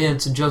on the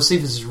events, and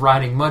Josephus is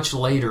writing much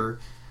later,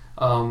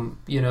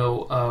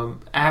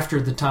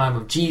 after the time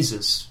of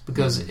Jesus,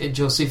 because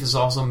Josephus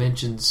also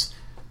mentions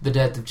the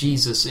death of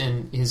Jesus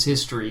in his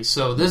history.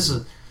 So this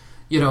is,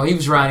 he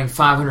was writing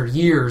 500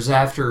 years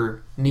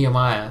after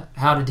Nehemiah.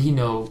 How did he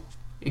know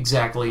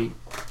exactly,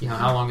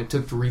 how long it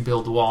took to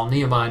rebuild the wall?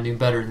 Nehemiah knew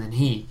better than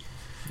he.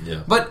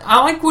 Yeah. But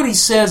I like what he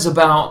says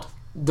about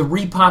the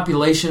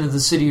repopulation of the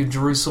city of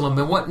Jerusalem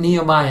and what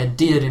Nehemiah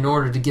did in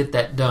order to get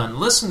that done.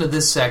 Listen to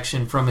this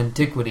section from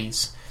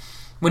Antiquities.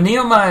 When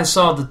Nehemiah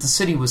saw that the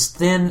city was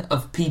thin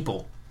of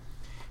people,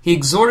 he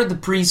exhorted the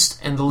priests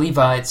and the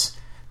Levites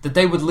that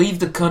they would leave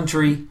the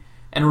country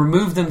and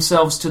remove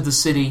themselves to the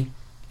city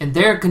and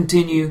there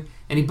continue,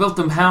 and he built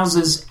them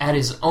houses at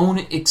his own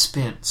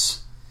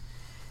expense.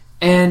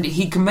 And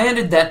he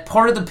commanded that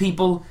part of the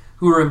people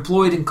who are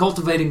employed in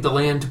cultivating the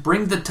land to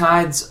bring the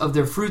tithes of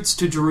their fruits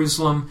to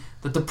Jerusalem,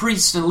 that the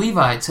priests and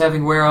Levites,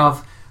 having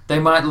whereof they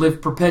might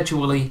live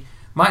perpetually,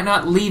 might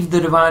not leave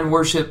the divine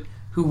worship,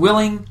 who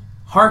willing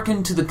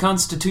hearkened to the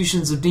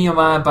constitutions of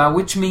Nehemiah, by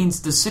which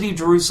means the city of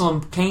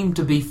Jerusalem came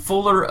to be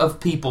fuller of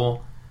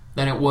people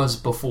than it was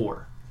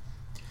before.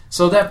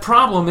 So that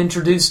problem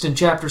introduced in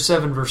chapter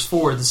 7, verse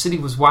 4, the city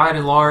was wide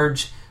and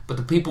large, but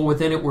the people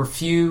within it were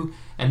few,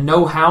 and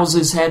no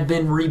houses had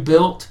been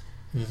rebuilt.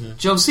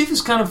 Josephus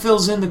kind of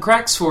fills in the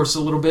cracks for us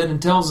a little bit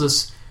and tells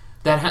us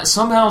that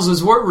some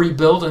houses were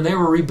rebuilt, and they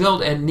were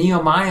rebuilt at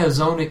Nehemiah's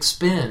own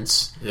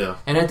expense. Yeah.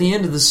 And at the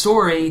end of the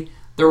story,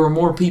 there were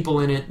more people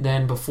in it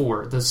than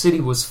before. The city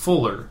was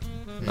fuller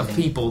of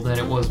people than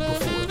it was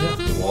before. Yeah,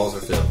 the walls are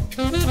filled.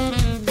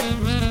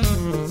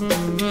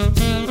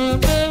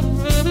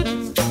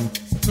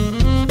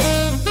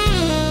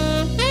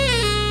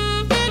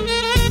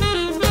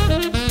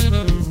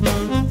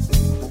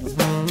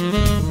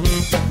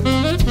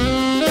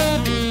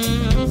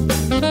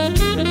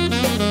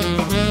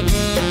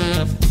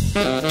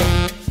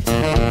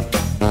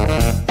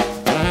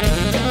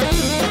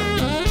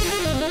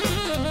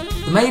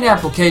 The main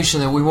application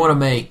that we want to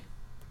make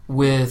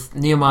with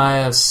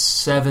Nehemiah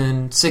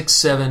 6,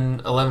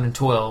 7, 11, and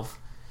 12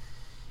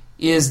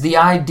 is the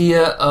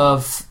idea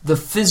of the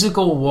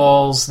physical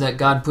walls that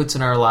God puts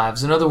in our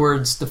lives. In other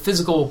words, the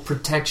physical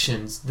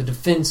protections, the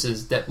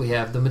defenses that we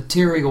have, the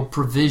material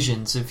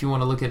provisions, if you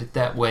want to look at it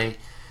that way,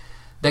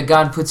 that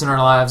God puts in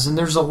our lives. And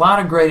there's a lot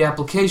of great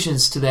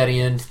applications to that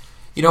end.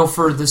 You know,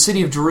 for the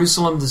city of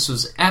Jerusalem, this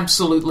was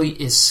absolutely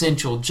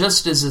essential,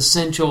 just as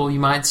essential, you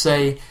might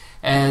say,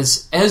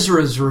 as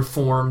Ezra's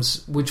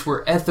reforms, which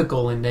were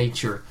ethical in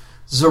nature,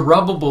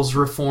 Zerubbabel's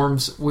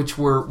reforms, which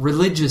were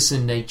religious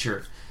in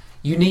nature.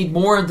 You need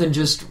more than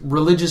just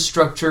religious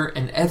structure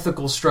and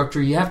ethical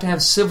structure. You have to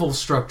have civil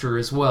structure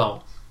as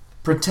well,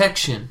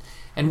 protection.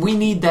 And we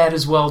need that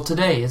as well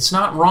today. It's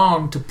not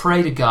wrong to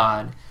pray to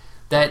God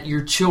that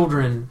your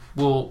children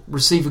will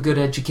receive a good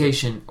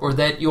education, or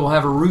that you'll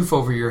have a roof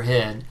over your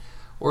head,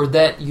 or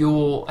that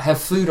you'll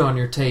have food on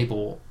your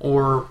table,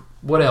 or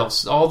what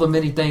else? All the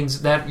many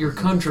things that your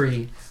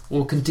country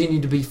will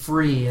continue to be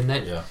free, and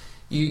that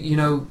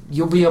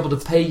you'll be able to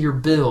pay your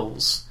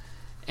bills,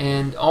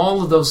 and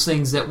all of those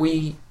things that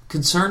we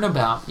concern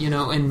about. You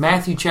know, in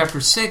Matthew chapter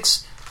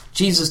 6,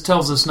 Jesus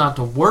tells us not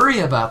to worry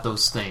about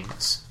those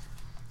things,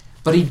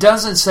 but he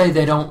doesn't say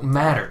they don't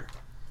matter.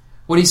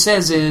 What he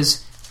says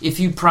is, if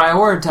you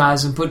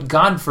prioritize and put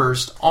God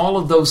first, all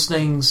of those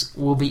things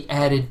will be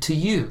added to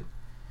you.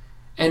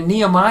 And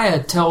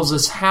Nehemiah tells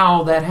us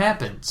how that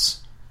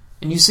happens.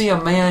 And you see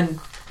a man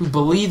who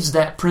believes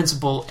that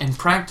principle and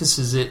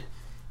practices it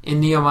in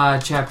Nehemiah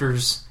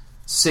chapters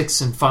 6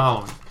 and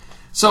following.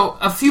 So,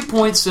 a few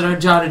points that I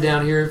jotted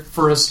down here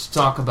for us to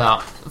talk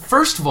about.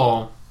 First of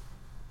all,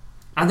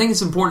 I think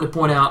it's important to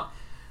point out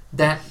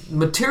that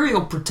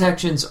material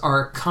protections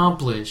are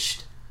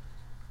accomplished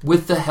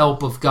with the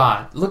help of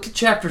God. Look at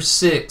chapter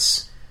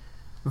 6,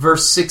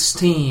 verse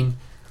 16.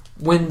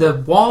 When the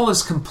wall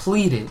is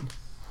completed,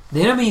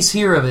 the enemies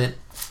hear of it,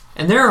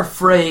 and they're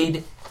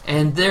afraid,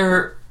 and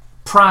their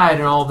pride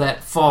and all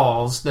that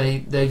falls.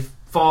 They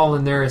fall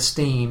in their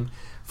esteem,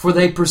 for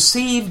they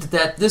perceived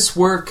that this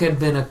work had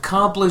been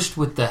accomplished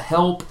with the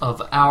help of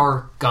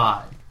our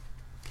God.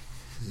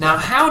 Now,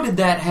 how did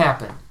that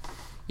happen?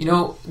 You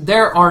know,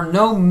 there are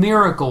no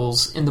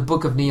miracles in the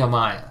book of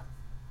Nehemiah.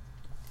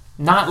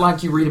 Not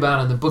like you read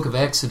about in the book of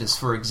Exodus,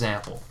 for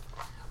example,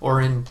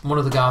 or in one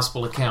of the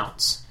gospel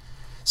accounts.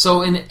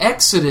 So in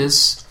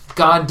Exodus,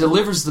 God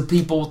delivers the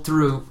people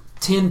through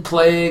 10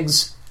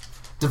 plagues,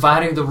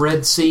 dividing the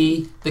Red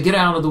Sea. They get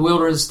out of the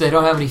wilderness. They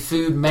don't have any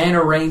food.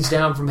 Manna rains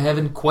down from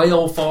heaven.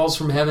 Quail falls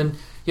from heaven.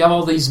 You have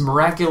all these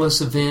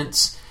miraculous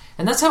events.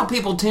 And that's how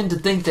people tend to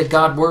think that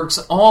God works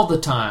all the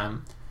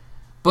time.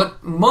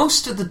 But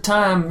most of the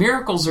time,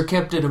 miracles are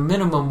kept at a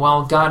minimum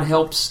while God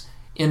helps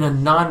in a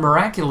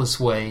non-miraculous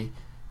way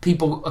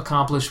people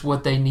accomplish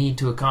what they need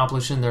to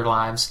accomplish in their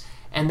lives.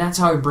 And that's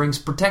how He brings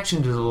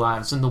protection to their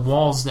lives and the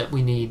walls that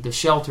we need, the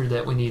shelter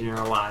that we need in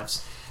our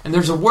lives. And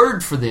there's a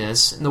word for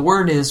this, and the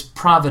word is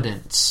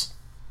providence.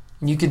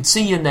 And you can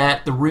see in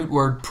that the root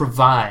word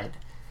provide.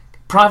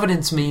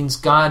 Providence means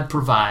God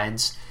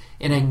provides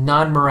in a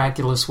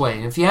non-miraculous way.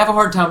 And if you have a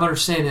hard time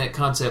understanding that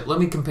concept, let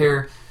me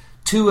compare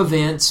two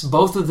events,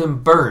 both of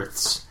them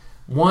births,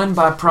 one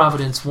by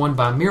providence, one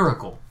by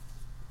miracle.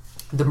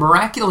 The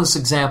miraculous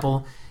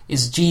example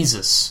is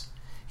Jesus.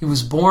 He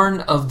was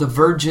born of the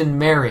Virgin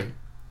Mary.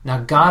 Now,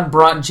 God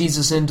brought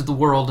Jesus into the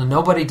world, and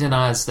nobody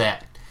denies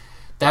that.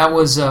 That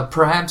was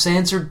perhaps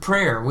answered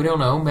prayer. We don't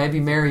know. Maybe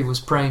Mary was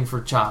praying for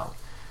a child.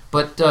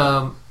 But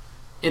at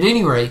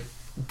any rate,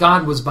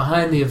 God was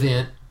behind the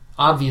event.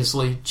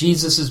 Obviously,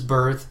 Jesus'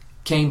 birth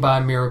came by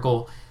a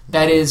miracle.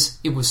 That is,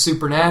 it was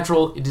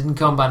supernatural. It didn't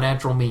come by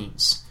natural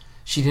means.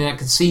 She did not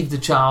conceive the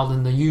child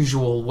in the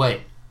usual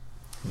way.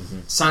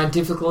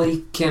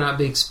 Scientifically, cannot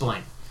be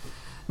explained.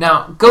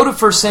 Now, go to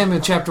 1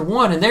 Samuel chapter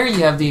 1, and there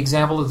you have the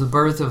example of the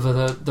birth of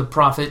the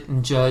prophet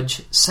and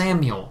judge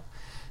Samuel.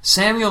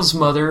 Samuel's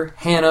mother,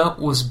 Hannah,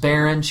 was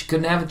barren. She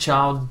couldn't have a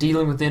child,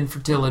 dealing with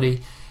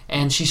infertility,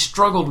 and she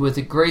struggled with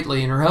it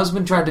greatly. And her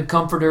husband tried to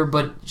comfort her,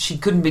 but she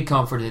couldn't be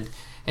comforted.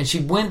 And she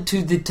went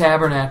to the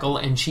tabernacle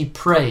and she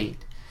prayed.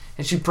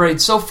 And she prayed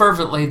so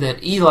fervently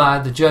that Eli,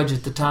 the judge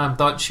at the time,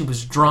 thought she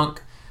was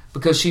drunk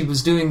because she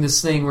was doing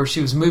this thing where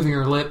she was moving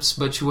her lips,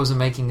 but she wasn't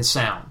making a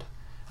sound.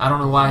 I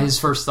don't know why his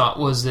first thought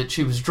was that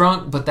she was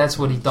drunk, but that's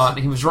what he thought.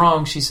 He was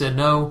wrong. She said,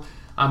 "No,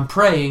 I'm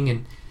praying,"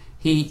 and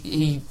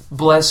he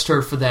blessed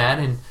her for that.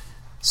 And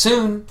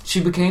soon she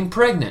became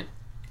pregnant,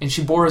 and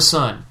she bore a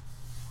son.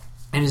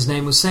 And his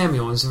name was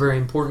Samuel. He was a very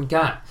important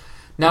guy.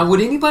 Now, would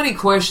anybody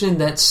question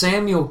that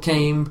Samuel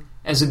came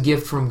as a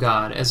gift from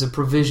God, as a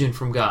provision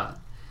from God?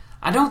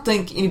 I don't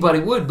think anybody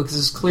would, because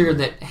it's clear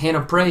that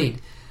Hannah prayed.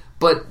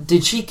 But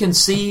did she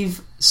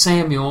conceive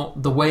Samuel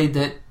the way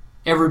that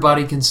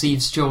everybody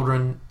conceives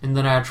children in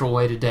the natural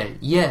way today?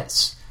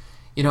 Yes.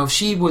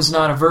 She was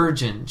not a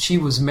virgin. She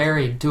was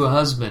married to a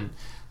husband.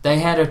 They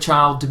had a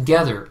child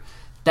together.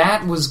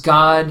 That was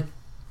God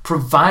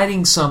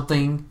providing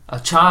something, a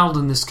child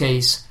in this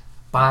case,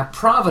 by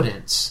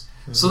providence.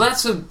 Mm-hmm. So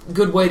that's a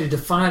good way to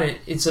define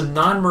it. It's a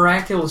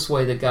non-miraculous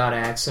way that God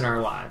acts in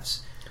our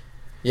lives.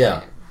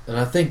 Yeah, and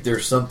I think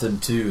there's something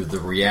to the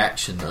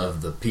reaction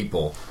of the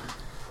people.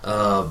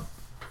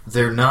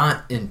 They're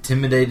not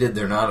intimidated,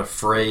 they're not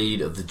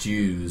afraid of the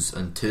Jews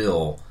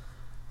until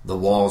the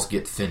walls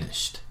get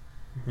finished.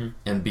 Mm-hmm.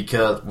 And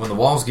because when the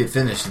walls get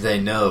finished, they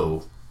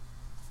know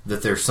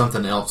that there's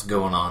something else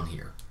going on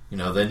here.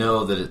 They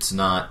know that it's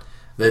not,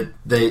 that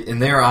they, in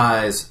their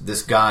eyes,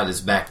 this God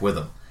is back with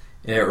them.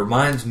 And it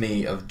reminds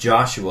me of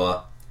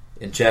Joshua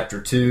in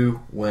chapter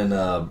 2 when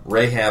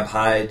Rahab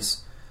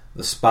hides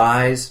the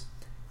spies,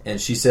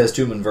 and she says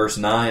to him in verse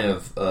 9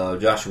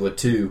 of Joshua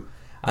 2,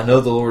 "I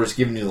know the Lord has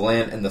given you the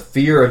land, and the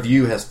fear of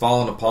you has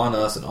fallen upon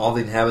us, and all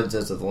the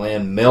inhabitants of the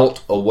land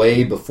melt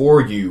away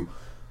before you."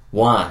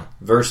 Why?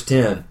 Verse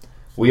 10,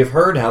 "We have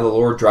heard how the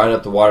Lord dried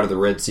up the water of the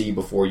Red Sea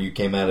before you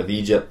came out of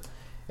Egypt,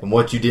 and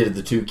what you did to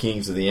the 2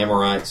 kings of the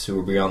Amorites who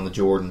were beyond the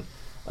Jordan."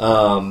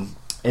 And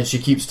she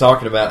keeps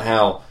talking about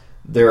how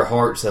their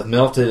hearts have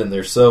melted and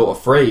they're so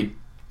afraid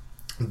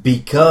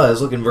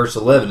because, look in verse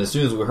 11, "As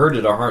soon as we heard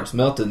it, our hearts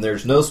melted, and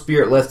there's no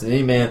spirit left in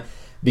any man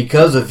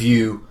because of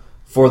you.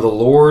 For the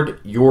Lord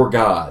your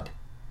God,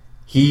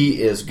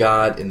 He is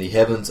God in the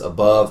heavens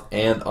above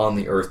and on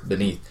the earth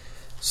beneath."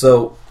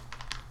 So,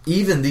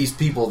 even these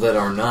people that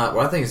are not,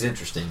 what I think is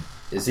interesting,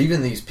 is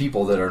even these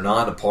people that are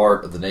not a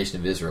part of the nation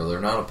of Israel, they're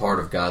not a part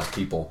of God's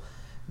people,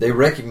 they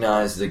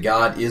recognize that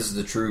God is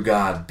the true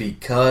God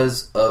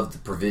because of the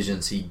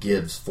provisions He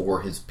gives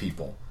for His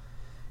people.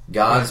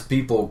 God's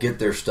people get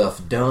their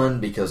stuff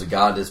done because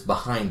God is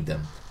behind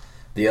them.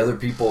 The other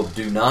people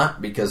do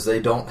not because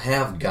they don't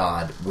have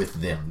God with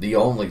them.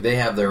 They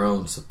have their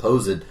own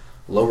supposed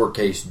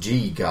lowercase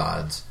g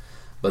gods,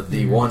 but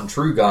the one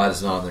true God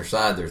is not on their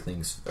side.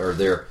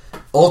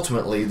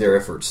 Ultimately their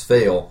efforts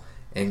fail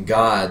and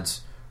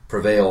God's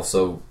prevail.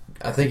 So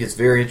I think it's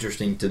very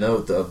interesting to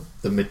note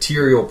the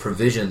material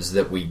provisions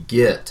that we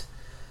get,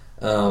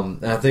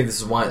 and I think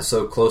this is why it's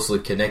so closely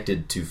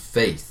connected to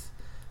faith.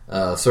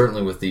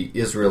 Certainly with the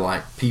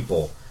Israelite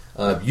people.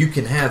 You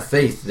can have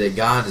faith that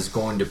God is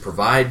going to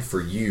provide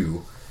for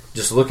you.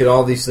 Just look at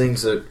all these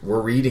things that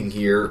we're reading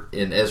here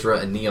in Ezra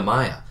and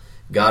Nehemiah.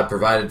 God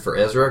provided for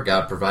Ezra.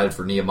 God provided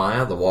for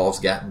Nehemiah. The walls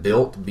got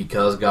built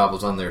because God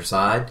was on their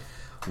side.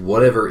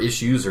 Whatever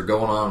issues are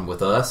going on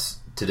with us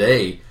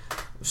today,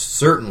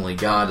 certainly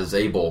God is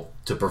able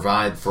to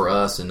provide for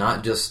us, and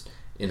not just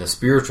in a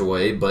spiritual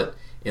way, but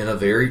in a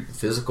very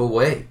physical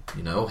way.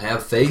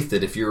 Have faith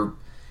that if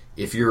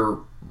your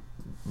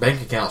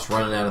bank account's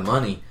running out of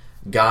money,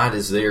 God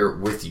is there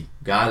with you.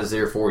 God is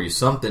there for you.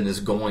 Something is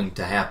going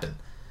to happen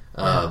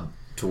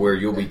to where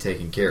you'll be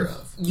taken care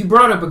of. You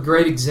brought up a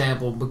great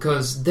example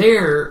because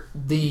there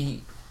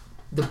the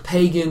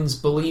pagans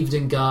believed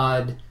in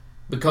God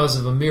because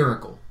of a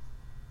miracle.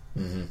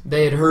 Mm-hmm.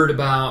 They had heard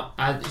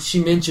about,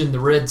 she mentioned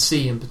the Red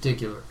Sea in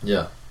particular.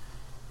 Yeah.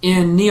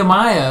 In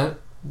Nehemiah,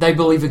 they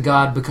believe in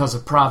God because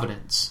of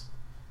providence.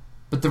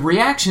 But the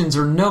reactions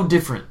are no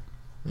different.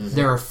 Mm-hmm.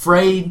 They're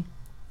afraid.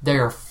 They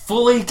are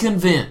fully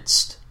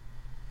convinced.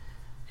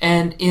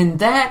 And in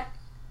that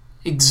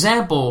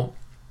example,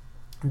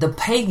 the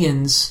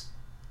pagans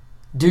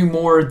do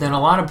more than a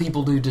lot of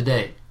people do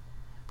today.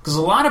 Because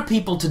a lot of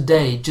people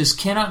today just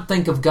cannot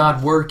think of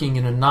God working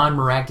in a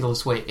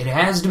non-miraculous way. It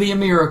has to be a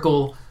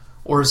miracle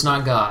or it's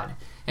not God.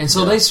 And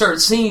so they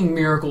start seeing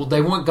miracle.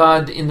 They want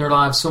God in their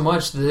lives so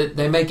much that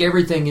they make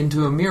everything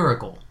into a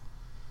miracle.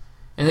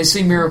 And they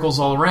see miracles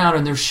all around,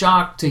 and they're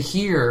shocked to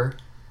hear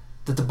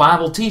that the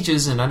Bible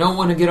teaches, and I don't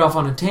want to get off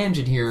on a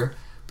tangent here,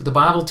 but the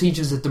Bible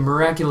teaches that the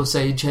miraculous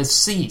age has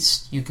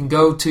ceased. You can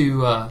go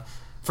to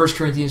 1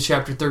 Corinthians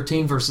chapter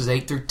 13, verses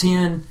 8 through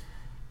 10,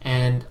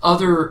 and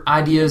other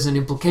ideas and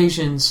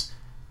implications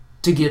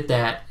to get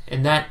that.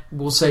 And that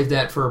we'll save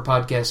that for a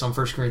podcast on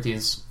 1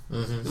 Corinthians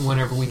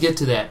whenever we get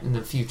to that in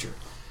the future.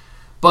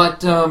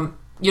 But,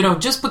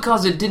 just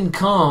because it didn't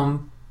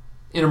come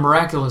in a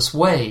miraculous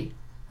way,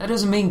 that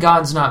doesn't mean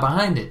God's not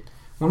behind it.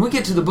 When we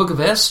get to the book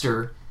of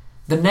Esther,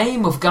 the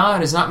name of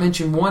God is not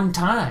mentioned one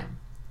time.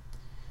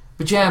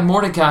 But you have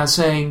Mordecai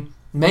saying,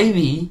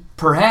 maybe,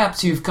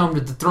 perhaps you've come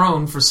to the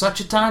throne for such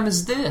a time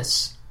as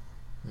this.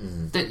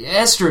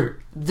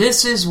 Esther,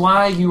 this is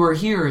why you are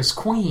here as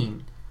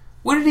queen.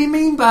 What did he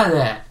mean by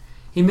that?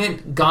 He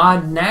meant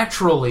God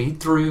naturally,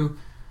 through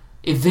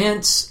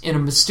events in a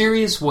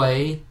mysterious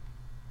way,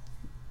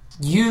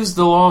 used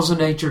the laws of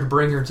nature to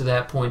bring her to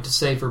that point to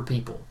save her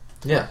people.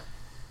 Yeah.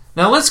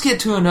 Now let's get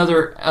to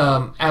another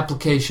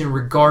application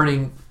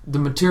regarding the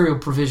material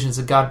provisions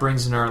that God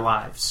brings in our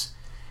lives.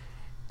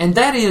 And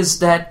that is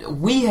that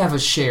we have a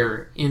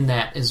share in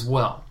that as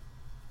well.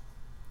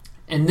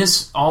 And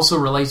this also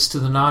relates to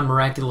the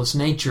non-miraculous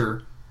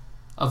nature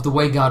of the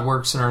way God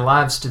works in our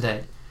lives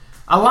today.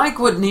 I like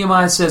what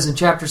Nehemiah says in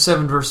chapter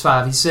 7, verse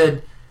 5. He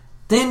said,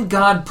 "Then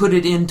God put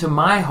it into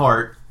my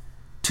heart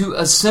to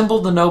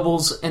assemble the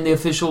nobles and the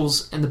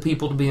officials and the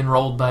people to be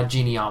enrolled by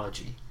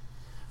genealogy."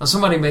 Now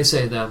somebody may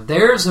say,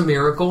 there's a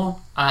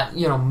miracle.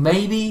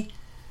 Maybe,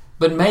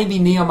 but maybe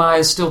Nehemiah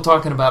is still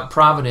talking about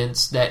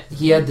providence, that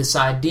he had this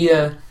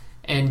idea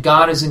and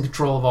God is in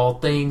control of all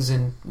things,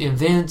 and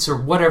events or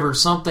whatever,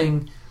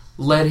 something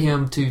led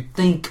him to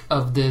think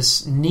of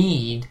this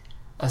need,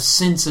 a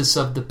census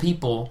of the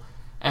people,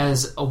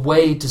 as a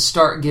way to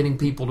start getting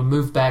people to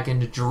move back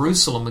into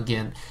Jerusalem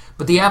again.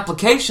 But the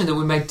application that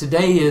we make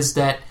today is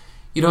that,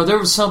 there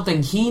was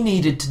something he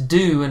needed to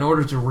do in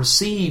order to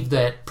receive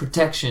that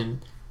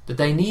protection that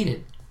they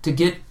needed, to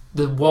get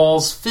the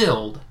walls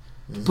filled,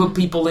 to put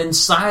people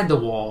inside the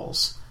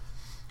walls,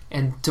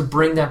 and to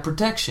bring that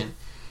protection.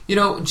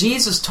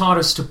 Jesus taught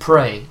us to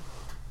pray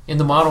in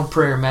the model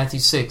prayer, Matthew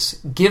 6,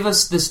 "Give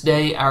us this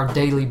day our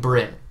daily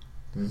bread."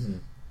 Mm-hmm.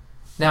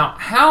 Now,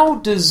 how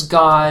does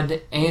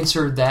God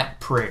answer that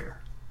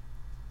prayer?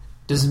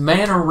 Does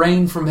manna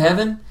rain from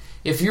heaven?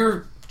 If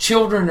your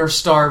children are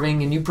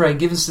starving and you pray,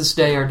 "Give us this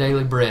day our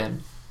daily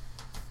bread,"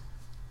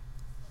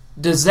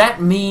 does that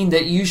mean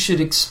that you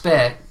should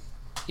expect,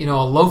 a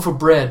loaf of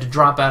bread to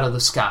drop out of the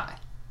sky?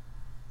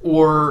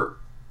 Or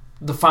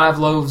the 5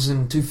 loaves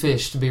and 2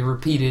 fish to be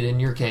repeated in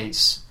your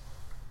case?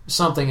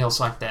 Something else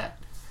like that.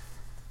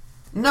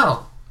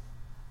 No.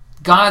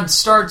 God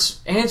starts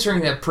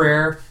answering that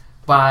prayer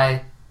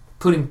by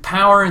putting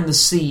power in the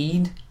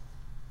seed,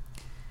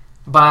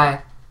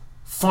 by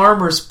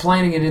farmers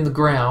planting it in the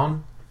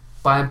ground,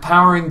 by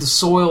empowering the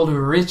soil to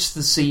enrich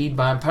the seed,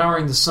 by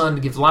empowering the sun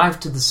to give life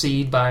to the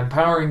seed, by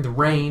empowering the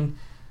rain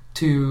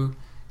to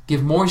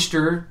give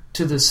moisture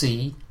to the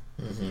seed,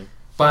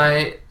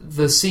 by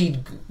the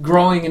seed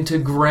growing into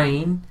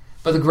grain,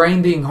 by the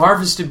grain being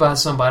harvested by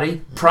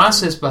somebody,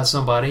 processed by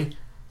somebody,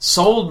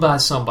 sold by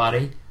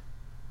somebody,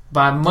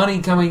 by money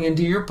coming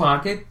into your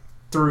pocket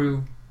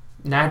through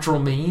natural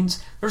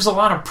means. There's a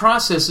lot of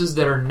processes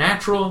that are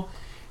natural,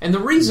 and the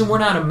reason we're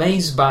not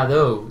amazed by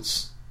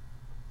those,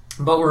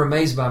 but we're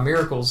amazed by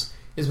miracles,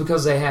 is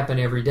because they happen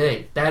every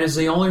day. That is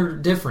the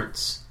only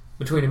difference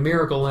between a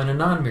miracle and a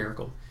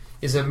non-miracle,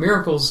 is that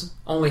miracles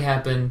only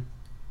happen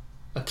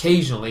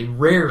occasionally,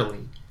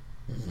 rarely,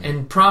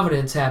 and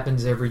providence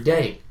happens every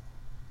day.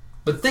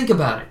 But think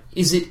about it.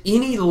 Is it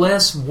any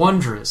less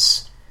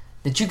wondrous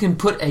that you can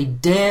put a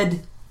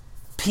dead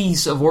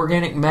piece of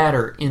organic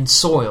matter in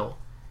soil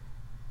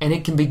and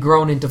it can be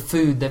grown into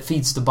food that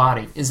feeds the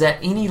body? Is that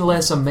any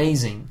less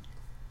amazing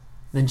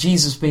than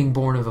Jesus being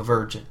born of a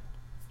virgin?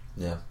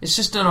 Yeah. It's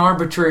just an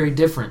arbitrary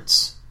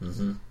difference.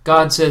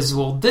 God says,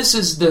 well,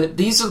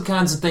 these are the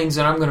kinds of things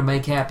that I'm going to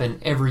make happen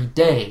every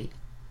day.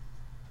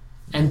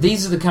 And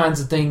these are the kinds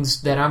of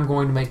things that I'm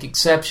going to make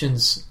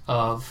exceptions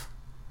of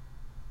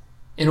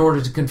in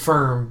order to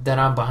confirm that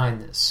I'm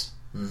behind this.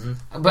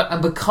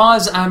 But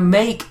because I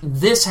make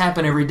this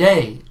happen every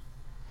day,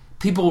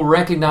 people will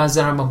recognize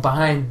that I'm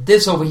behind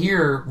this over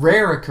here,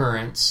 rare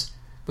occurrence,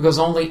 because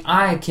only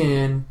I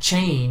can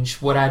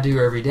change what I do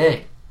every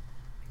day.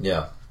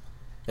 Yeah.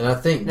 And I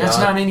think that's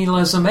not any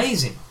less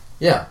amazing.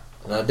 Yeah.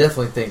 And I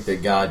definitely think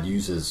that God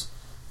uses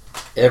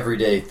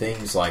everyday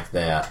things like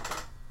that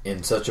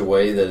in such a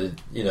way that,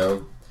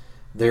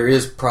 there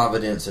is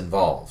providence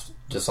involved,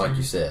 just like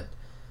you said.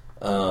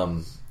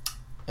 And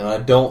I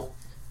don't,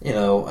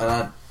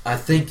 I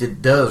think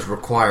it does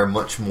require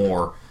much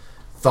more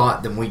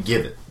thought than we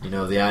give it.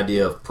 The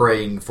idea of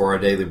praying for our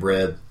daily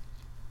bread,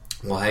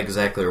 well, how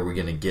exactly are we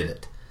going to get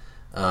it?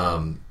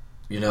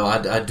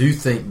 I do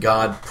think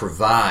God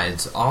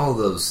provides all of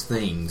those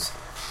things,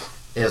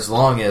 as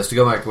long as, to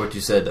go back to what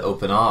you said to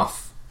open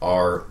off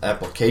our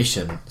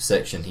application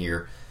section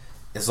here,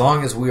 as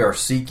long as we are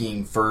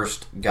seeking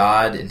first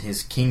God and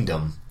His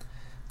kingdom,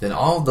 then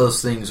all of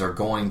those things are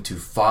going to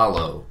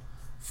follow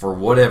for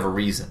whatever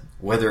reason,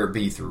 whether it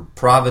be through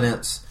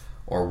providence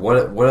or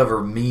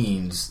whatever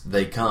means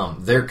they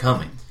come. They're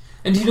coming.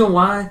 And do you know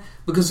why?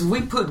 Because if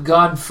we put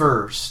God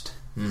first,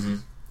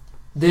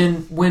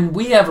 then when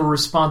we have a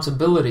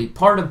responsibility,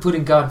 part of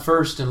putting God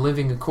first and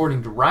living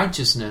according to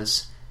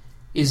righteousness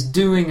is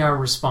doing our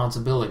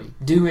responsibility,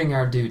 doing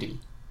our duty.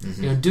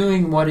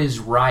 Doing what is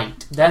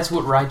right. That's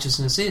what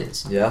righteousness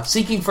is. Yeah.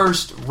 Seeking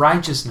first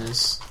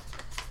righteousness,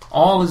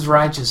 all is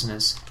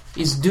righteousness,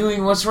 is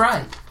doing what's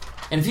right.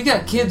 And if you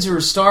got kids who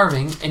are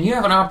starving and you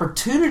have an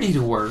opportunity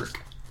to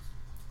work,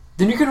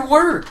 then you're going to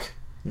work.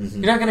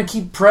 You're not going to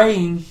keep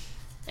praying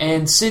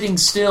and sitting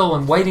still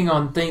and waiting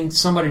on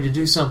somebody to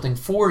do something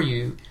for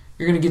you.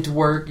 You're going to get to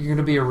work. You're going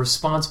to be a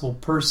responsible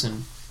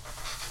person.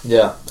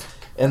 Yeah.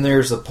 And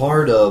there's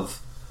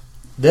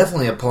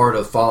definitely a part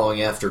of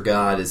following after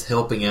God is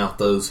helping out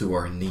those who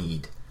are in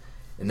need.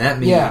 And that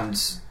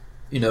means,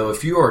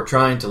 if you are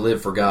trying to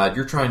live for God,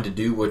 you're trying to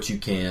do what you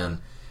can.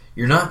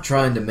 You're not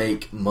trying to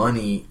make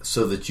money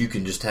so that you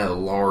can just have a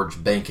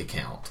large bank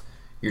account.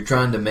 You're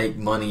trying to make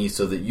money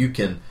so that you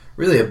can,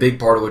 really a big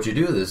part of what you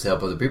do is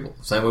help other people.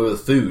 Same way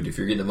with food. If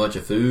you're getting a bunch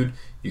of food,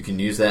 you can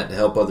use that to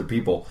help other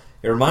people.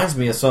 It reminds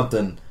me of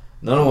something,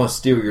 and I don't want to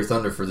steal your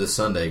thunder for this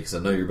Sunday because I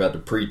know you're about to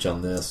preach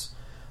on this.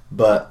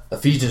 But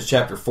Ephesians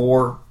chapter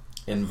 4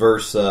 in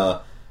verse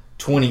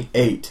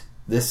 28,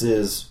 this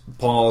is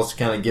Paul's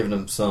kind of giving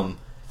them some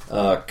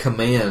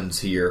commands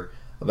here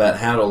about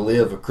how to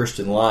live a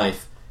Christian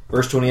life.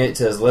 Verse 28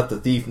 says, "Let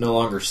the thief no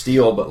longer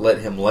steal, but let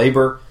him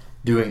labor,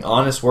 doing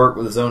honest work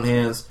with his own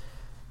hands."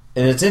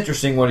 And it's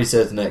interesting what he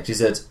says next. He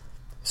says,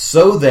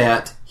 "So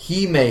that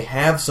he may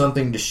have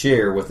something to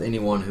share with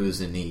anyone who is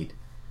in need."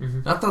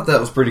 I thought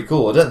that was pretty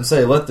cool. It doesn't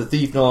say, "Let the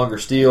thief no longer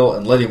steal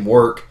and let him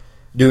work,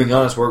 doing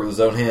honest work with his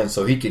own hands,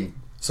 so he can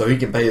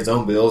pay his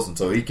own bills and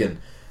so he can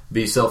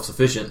be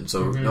self-sufficient and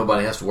so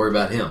nobody has to worry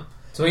about him.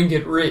 So he can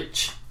get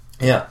rich."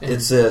 Yeah, it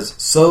says,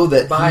 "So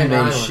that he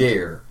may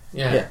share."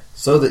 Yeah.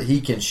 So that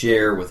he can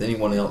share with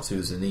anyone else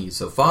who's in need.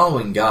 So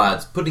following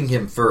God's, putting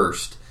him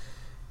first,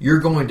 you're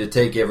going to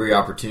take every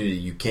opportunity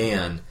you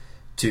can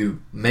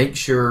to make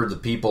sure the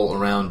people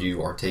around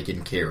you are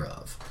taken care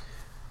of.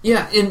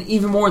 Yeah, and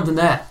even more than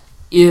that,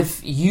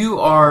 if you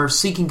are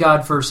seeking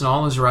God first in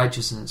all His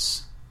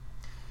righteousness,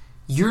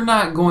 you're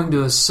not going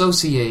to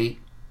associate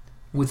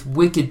with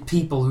wicked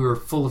people who are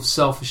full of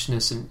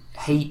selfishness and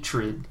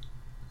hatred,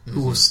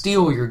 who will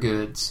steal your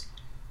goods.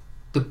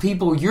 The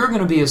people you're going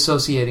to be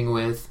associating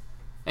with,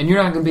 and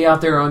you're not going to be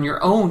out there on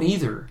your own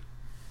either.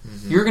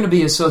 You're going to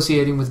be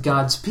associating with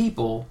God's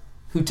people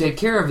who take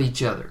care of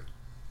each other.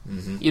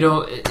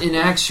 In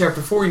Acts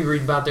chapter 4, you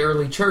read about the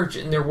early church,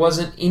 and there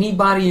wasn't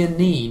anybody in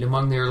need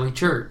among the early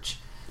church,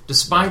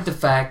 despite the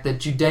fact that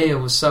Judea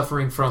was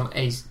suffering from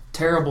a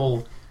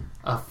terrible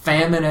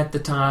famine at the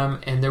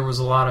time, and there was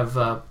a lot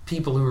of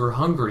people who were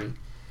hungry.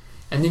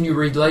 And then you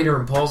read later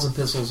in Paul's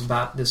epistles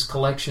about this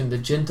collection the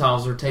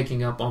Gentiles are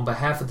taking up on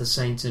behalf of the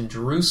saints in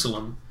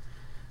Jerusalem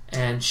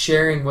and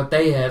sharing what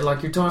they had,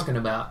 like you're talking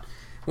about.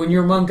 When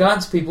you're among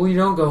God's people, you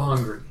don't go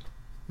hungry.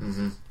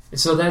 And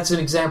so that's an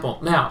example.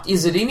 Now,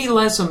 is it any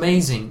less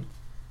amazing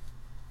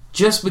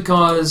just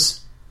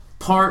because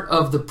part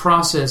of the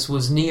process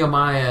was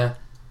Nehemiah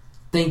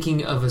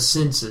thinking of a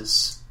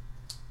census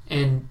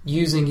and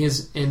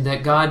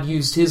that God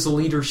used his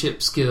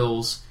leadership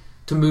skills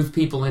to move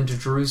people into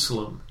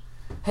Jerusalem?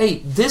 Hey,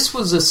 this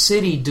was a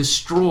city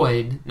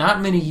destroyed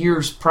not many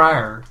years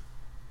prior,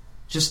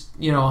 just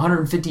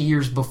 150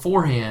 years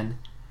beforehand,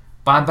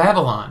 by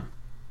Babylon.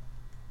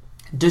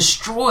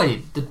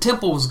 Destroyed. The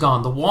temple was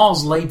gone. The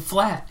walls laid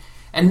flat.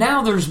 And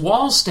now there's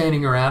walls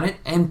standing around it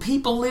and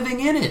people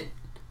living in it.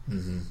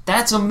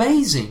 That's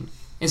amazing.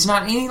 It's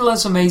not any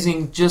less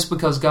amazing just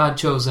because God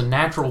chose a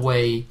natural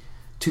way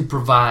to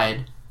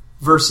provide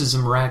versus a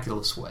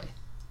miraculous way.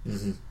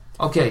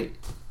 Okay.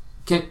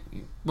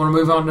 Want to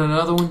move on to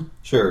another one?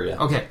 Sure, yeah.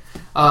 Okay.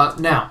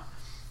 Now,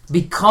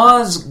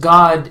 because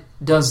God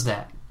does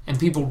that, and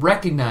people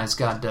recognize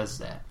God does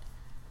that,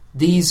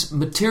 these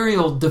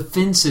material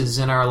defenses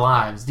in our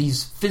lives,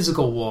 these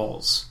physical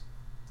walls,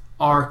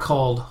 are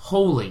called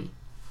holy.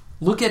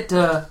 Look at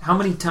how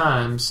many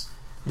times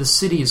the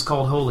city is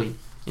called holy.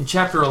 In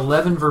chapter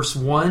 11, verse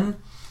 1,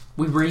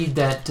 we read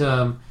that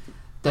the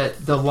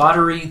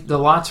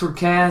lots were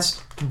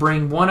cast to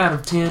bring 1 out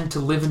of 10 to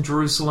live in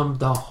Jerusalem,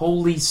 the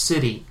holy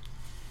city.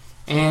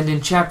 And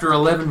in chapter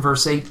 11,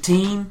 verse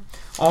 18,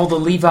 all the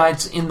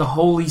Levites in the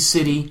holy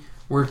city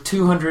were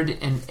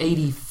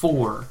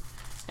 284.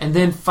 And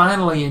then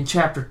finally in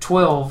chapter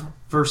 12,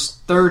 verse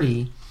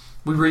 30,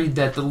 we read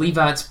that the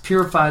Levites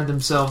purified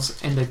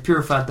themselves and they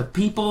purified the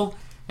people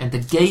and the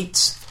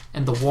gates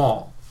and the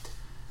wall.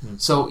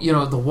 So,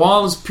 the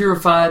wall is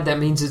purified, that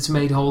means it's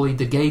made holy.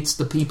 The gates,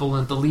 the people,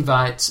 and the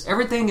Levites,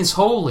 everything is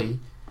holy.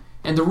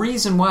 And the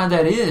reason why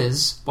that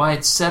is, why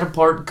it's set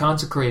apart and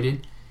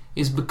consecrated,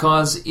 is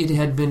because it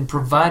had been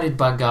provided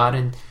by God,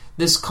 and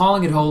this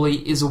calling it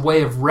holy is a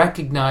way of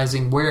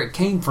recognizing where it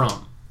came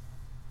from.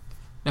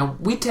 Now,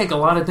 we take a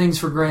lot of things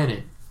for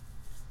granted,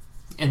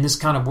 and this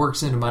kind of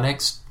works into my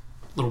next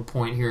little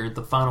point here,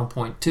 the final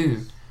point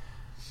too,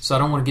 so I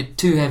don't want to get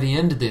too heavy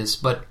into this,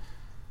 but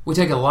we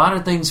take a lot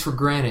of things for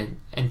granted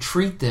and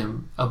treat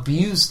them,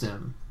 abuse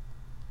them,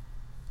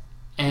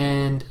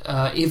 and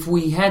if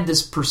we had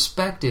this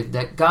perspective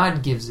that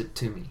God gives it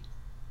to me,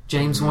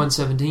 James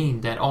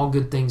 1:17, that all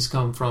good things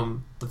come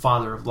from the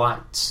Father of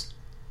lights.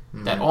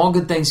 that all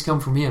good things come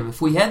from Him.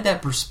 If we had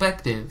that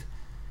perspective,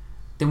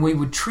 then we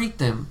would treat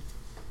them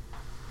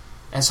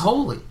as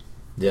holy.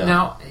 Yeah.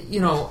 Now,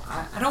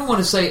 I don't want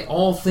to say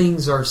all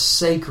things are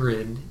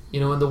sacred,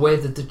 in the way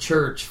that the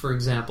church, for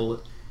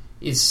example,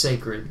 is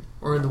sacred,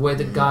 or in the way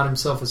that God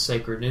Himself is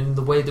sacred, and in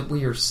the way that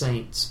we are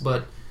saints.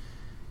 But,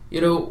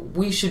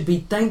 we should be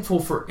thankful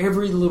for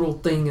every little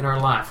thing in our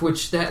life,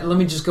 let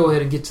me just go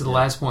ahead and get to the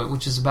last point,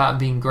 which is about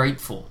being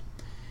grateful.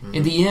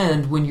 In the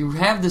end, when you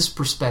have this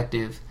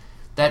perspective,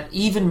 that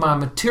even my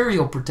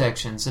material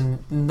protections,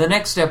 and in the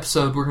next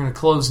episode we're going to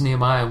close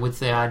Nehemiah with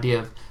the idea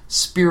of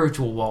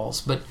spiritual walls,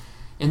 but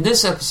in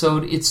this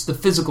episode it's the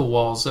physical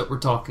walls that we're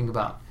talking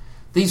about.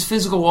 These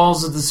physical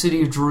walls of the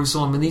city of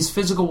Jerusalem and these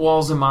physical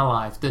walls in my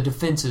life, the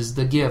defenses,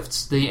 the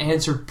gifts, the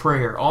answered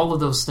prayer, all of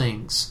those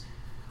things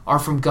are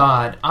from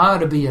God. I ought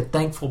to be a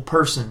thankful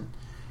person.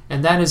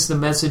 And that is the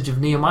message of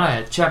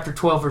Nehemiah. Chapter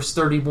 12, verse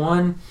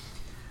 31,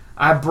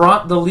 I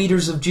brought the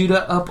leaders of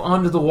Judah up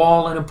onto the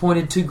wall and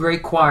appointed 2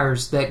 great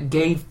choirs that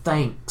gave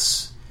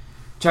thanks.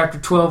 Chapter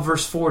 12,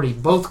 verse 40,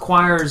 both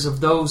choirs of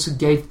those who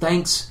gave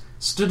thanks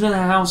stood in the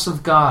house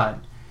of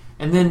God.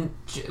 And then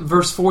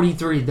verse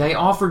 43, they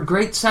offered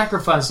great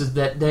sacrifices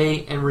that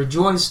day and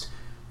rejoiced,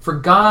 for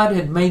God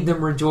had made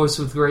them rejoice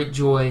with great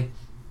joy.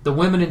 The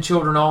women and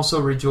children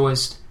also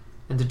rejoiced,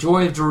 and the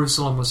joy of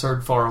Jerusalem was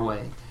heard far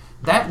away.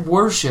 That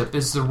worship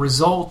is the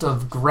result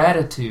of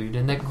gratitude,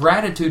 and that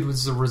gratitude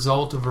was the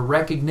result of a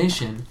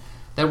recognition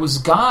that it was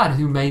God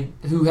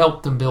who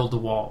helped them build the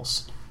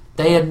walls.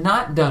 They had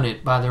not done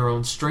it by their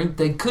own strength.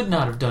 They could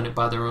not have done it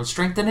by their own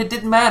strength, and it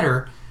didn't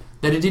matter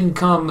that it didn't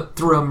come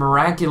through a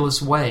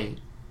miraculous way.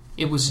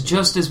 It was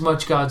just as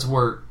much God's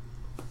work,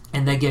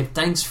 and they gave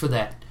thanks for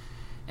that.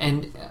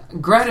 And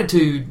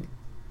gratitude,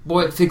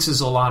 boy, it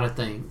fixes a lot of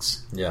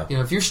things. Yeah.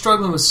 If you're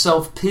struggling with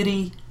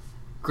self-pity,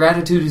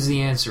 gratitude is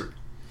the answer.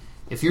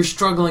 If you're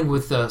struggling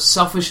with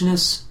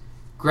selfishness,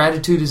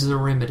 gratitude is the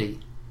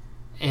remedy.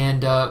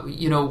 And,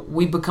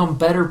 we become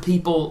better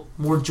people,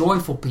 more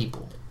joyful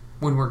people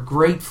when we're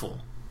grateful.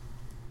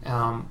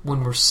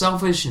 When we're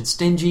selfish and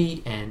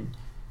stingy and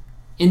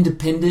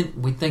independent,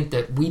 we think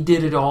that we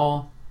did it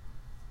all,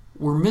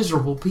 we're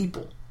miserable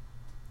people.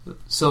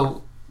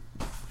 So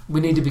we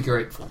need to be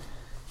grateful.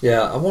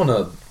 Yeah,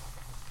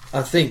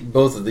 I think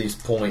both of these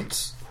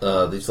points,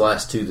 these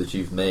last two that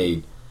you've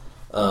made,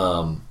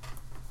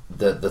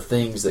 that the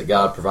things that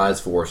God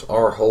provides for us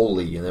are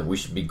holy and that we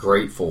should be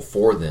grateful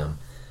for them.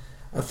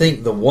 I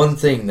think the one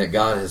thing that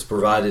God has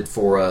provided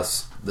for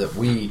us that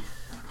we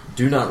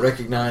do not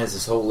recognize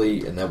as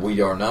holy and that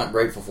we are not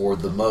grateful for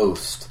the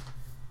most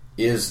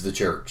is the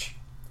church.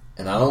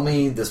 And I don't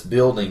mean this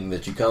building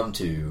that you come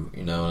to,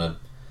 and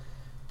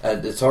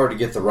it's hard to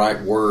get the right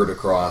word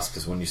across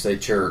because when you say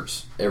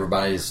church,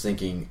 everybody is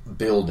thinking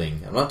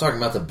building. I'm not talking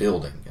about the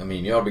building. I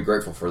mean, you ought to be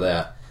grateful for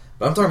that.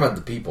 But I'm talking about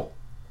the people.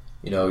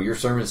 Your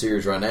sermon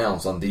series right now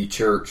is on the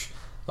church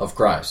of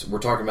Christ. We're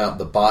talking about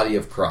the body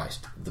of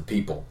Christ, the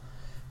people.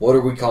 What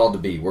are we called to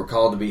be? We're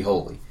called to be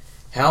holy.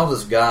 How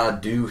does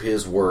God do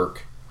His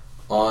work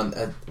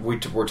on...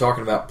 we're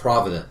talking about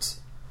providence.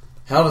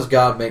 How does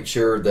God make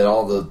sure that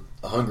all the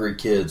hungry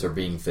kids are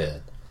being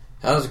fed?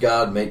 How does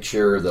God make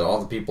sure that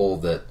all the people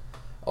that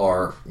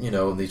are,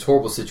 in these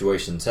horrible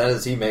situations, how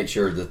does He make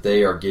sure that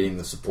they are getting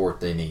the support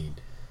they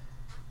need?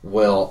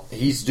 Well,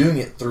 He's doing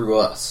it through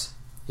us.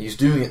 He's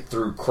doing it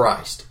through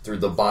Christ, through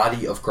the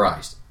body of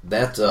Christ.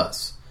 That's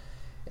us.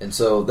 And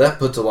so that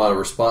puts a lot of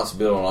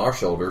responsibility on our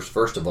shoulders,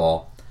 first of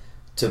all,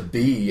 to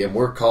be, and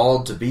we're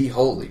called to be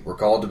holy. We're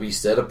called to be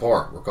set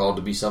apart. We're called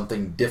to be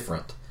something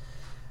different.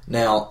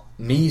 Now,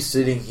 me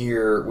sitting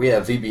here, we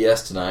have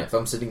VBS tonight. If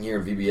I'm sitting here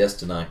in VBS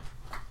tonight,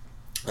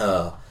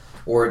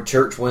 or at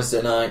church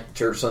Wednesday night,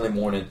 church Sunday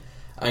morning,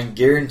 I can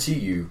guarantee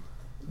you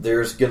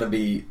there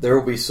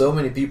will be so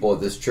many people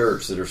at this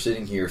church that are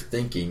sitting here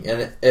thinking,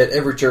 and at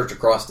every church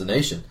across the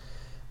nation,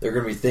 they're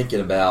going to be thinking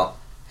about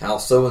how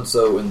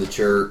so-and-so in the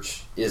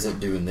church isn't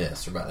doing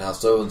this, or about how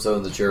so-and-so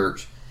in the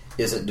church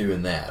isn't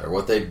doing that, or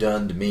what they've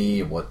done to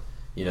me, and what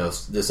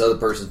this other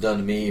person's done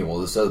to me, and well,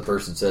 this other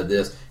person said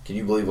this, can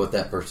you believe what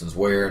that person's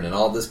wearing, and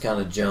all this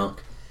kind of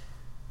junk.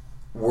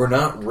 We're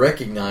not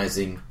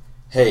recognizing,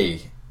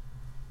 hey,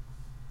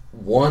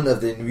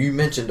 you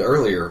mentioned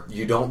earlier,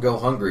 you don't go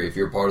hungry if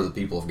you're part of the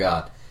people of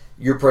God.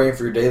 You're praying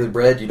for your daily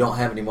bread, you don't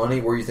have any money,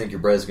 where do you think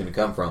your bread is going to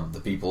come from? The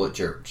people at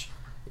church.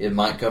 It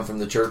might come from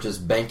the church's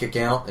bank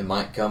account, it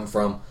might come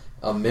from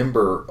a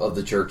member of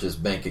the church's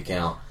bank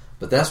account,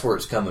 but that's where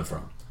it's coming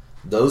from.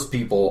 Those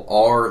people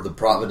are the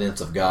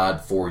providence of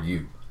God for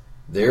you.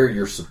 They're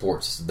your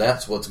supports.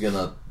 That's what's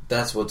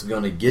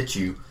gonna get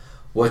you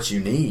what you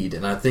need,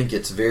 and I think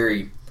it's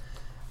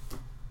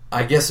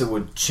I guess it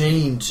would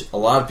change a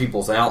lot of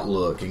people's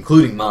outlook,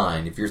 including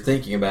mine, if you're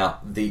thinking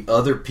about the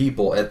other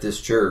people at this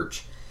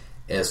church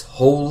as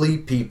holy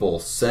people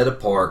set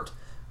apart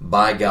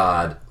by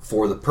God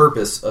for the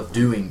purpose of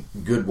doing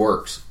good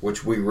works,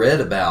 which we read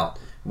about,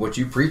 what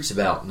you preached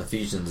about in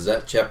Ephesians. Is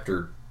that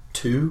chapter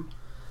 2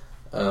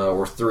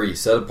 or 3?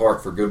 Set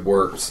apart for good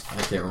works.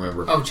 I can't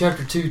remember. Oh,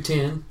 chapter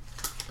 2:10.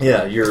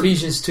 Yeah, you're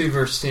Ephesians 2,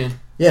 verse 10.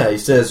 Yeah, he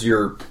says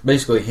you're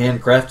basically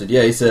handcrafted.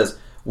 Yeah, he says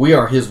we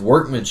are his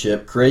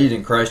workmanship, created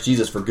in Christ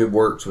Jesus for good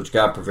works, which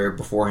God prepared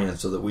beforehand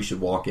so that we should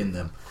walk in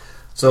them.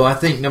 So I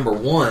think, number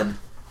one,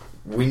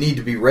 we need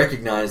to be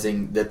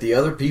recognizing that the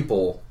other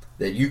people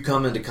that you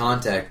come into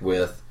contact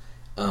with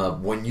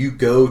when you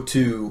go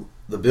to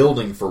the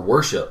building for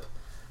worship,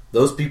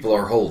 those people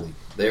are holy.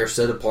 They are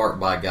set apart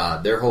by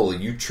God. They're holy.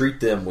 You treat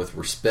them with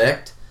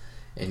respect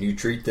and you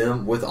treat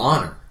them with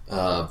honor.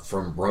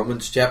 From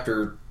Romans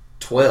chapter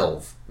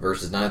 12,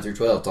 verses 9 through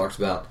 12, talks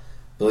about, I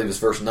believe it's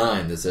verse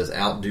 9, that says,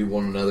 outdo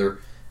one another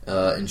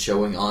in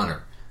showing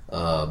honor.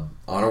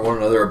 Honor one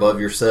another above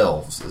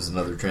yourselves is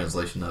another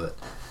translation of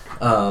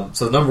it.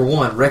 So number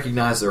one,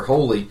 recognize they're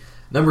holy.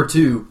 Number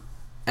two,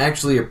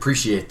 actually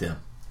appreciate them.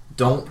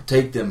 Don't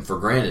take them for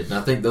granted. And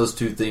I think those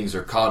two things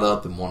are caught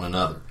up in one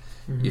another.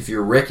 Mm-hmm. If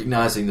you're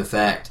recognizing the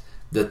fact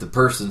that the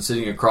person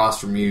sitting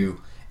across from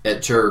you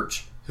at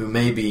church who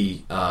may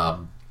be, I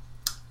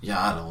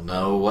don't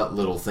know what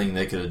little thing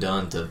they could have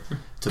done to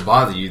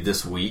bother you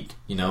this week.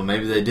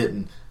 Maybe they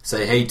didn't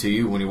say hey to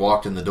you when you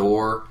walked in the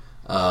door.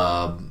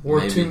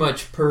 Or too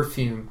much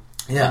perfume.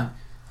 Yeah.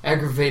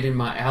 Aggravated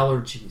my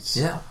allergies.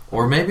 Yeah.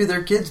 Or maybe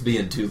their kids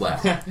being too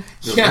loud. Yeah.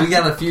 We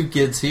got a few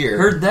kids here.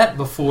 Heard that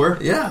before.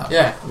 Yeah.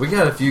 Yeah. We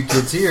got a few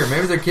kids here.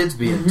 Maybe their kids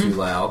being too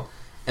loud.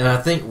 And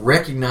I think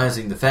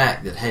recognizing the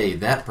fact that, hey,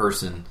 that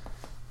person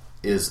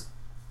is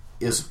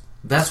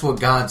that's what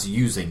God's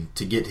using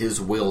to get his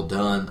will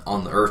done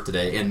on the earth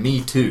today, and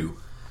me too.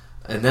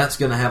 And that's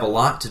going to have a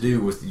lot to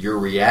do with your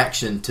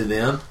reaction to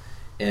them.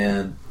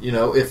 And,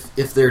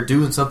 if they're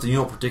doing something you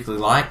don't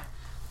particularly like,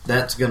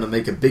 that's going to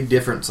make a big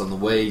difference on the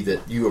way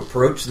that you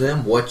approach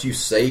them, what you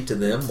say to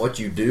them, what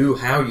you do,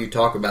 how you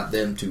talk about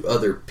them to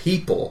other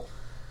people,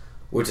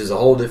 which is a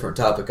whole different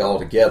topic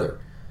altogether.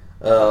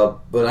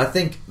 But I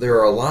think there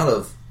are a lot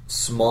of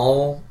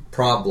small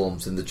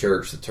problems in the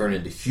church that turn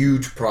into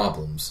huge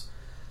problems,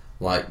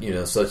 like,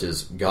 such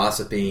as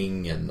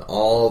gossiping and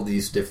all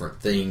these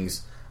different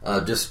things,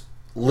 just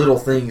little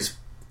things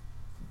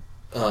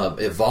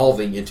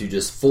evolving into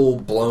just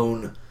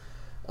full-blown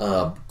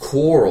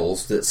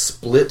quarrels that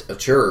split a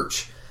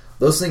church.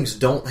 Those things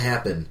don't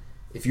happen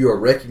if you are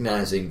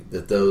recognizing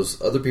that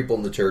those other people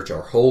in the church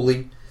are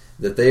holy,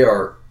 that they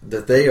are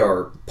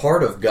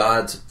part of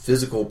God's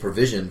physical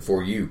provision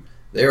for you.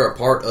 They are a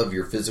part of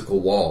your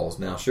physical walls.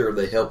 Now, sure,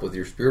 they help with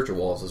your spiritual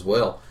walls as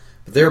well,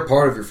 but they're a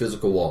part of your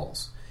physical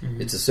walls.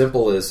 Mm-hmm. It's as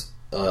simple as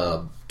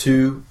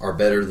 2 are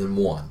better than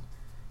 1.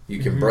 You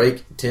can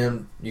break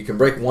 10. You can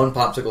break 1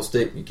 popsicle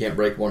stick. You can't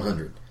break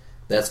 100.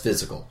 That's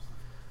physical.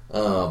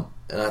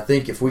 And I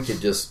think if we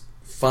could just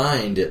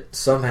find it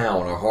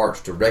somehow in our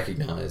hearts to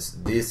recognize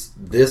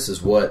this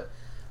is what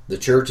the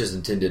church is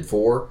intended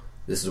for.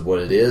 This is what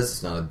it is.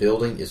 It's not a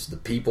building. It's the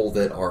people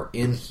that are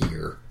in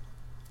here.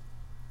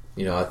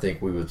 I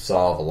think we would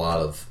solve a lot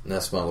of, and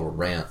that's my little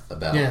rant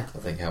about, I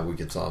think, how we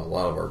could solve a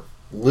lot of our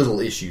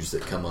little issues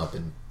that come up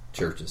in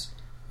churches.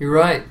 You're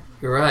right.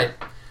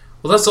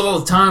 Well, that's all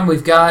the time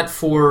we've got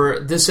for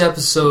this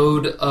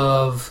episode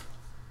of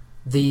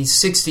the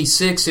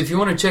 66. If you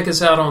want to check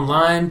us out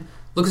online,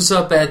 look us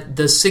up at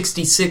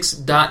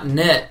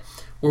the66.net.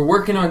 We're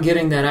working on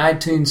getting that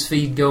iTunes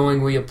feed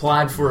going. We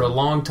applied for a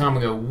long time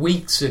ago,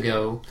 weeks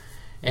ago,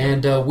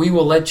 and we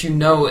will let you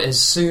know as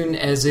soon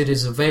as it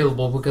is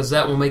available, because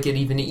that will make it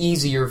even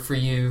easier for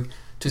you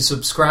to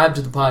subscribe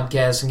to the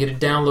podcast and get it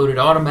downloaded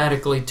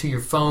automatically to your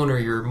phone or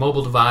your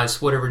mobile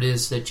device, whatever it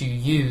is that you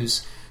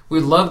use.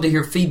 We'd love to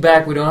hear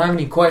feedback. We don't have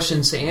any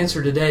questions to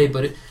answer today,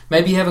 but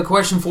maybe you have a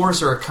question for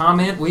us or a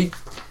comment.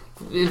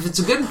 If it's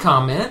a good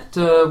comment,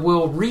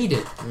 we'll read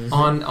it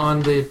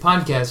on the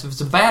podcast. If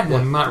it's a bad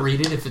one, we might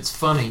read it if it's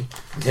funny.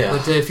 Yeah.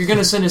 But if you're going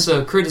to send us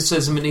a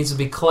criticism, it needs to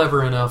be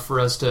clever enough for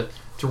us to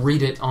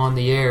read it on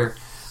the air.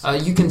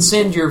 You can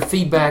send your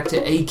feedback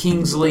to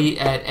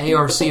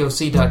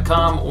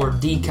akingsley@arcoc.com or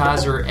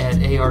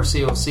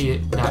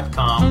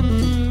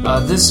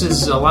dkaiser@arcoc.com. This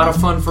is a lot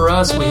of fun for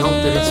us. We hope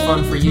that it's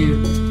fun for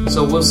you.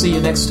 So we'll see you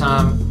next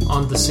time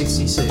on the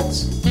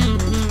 66.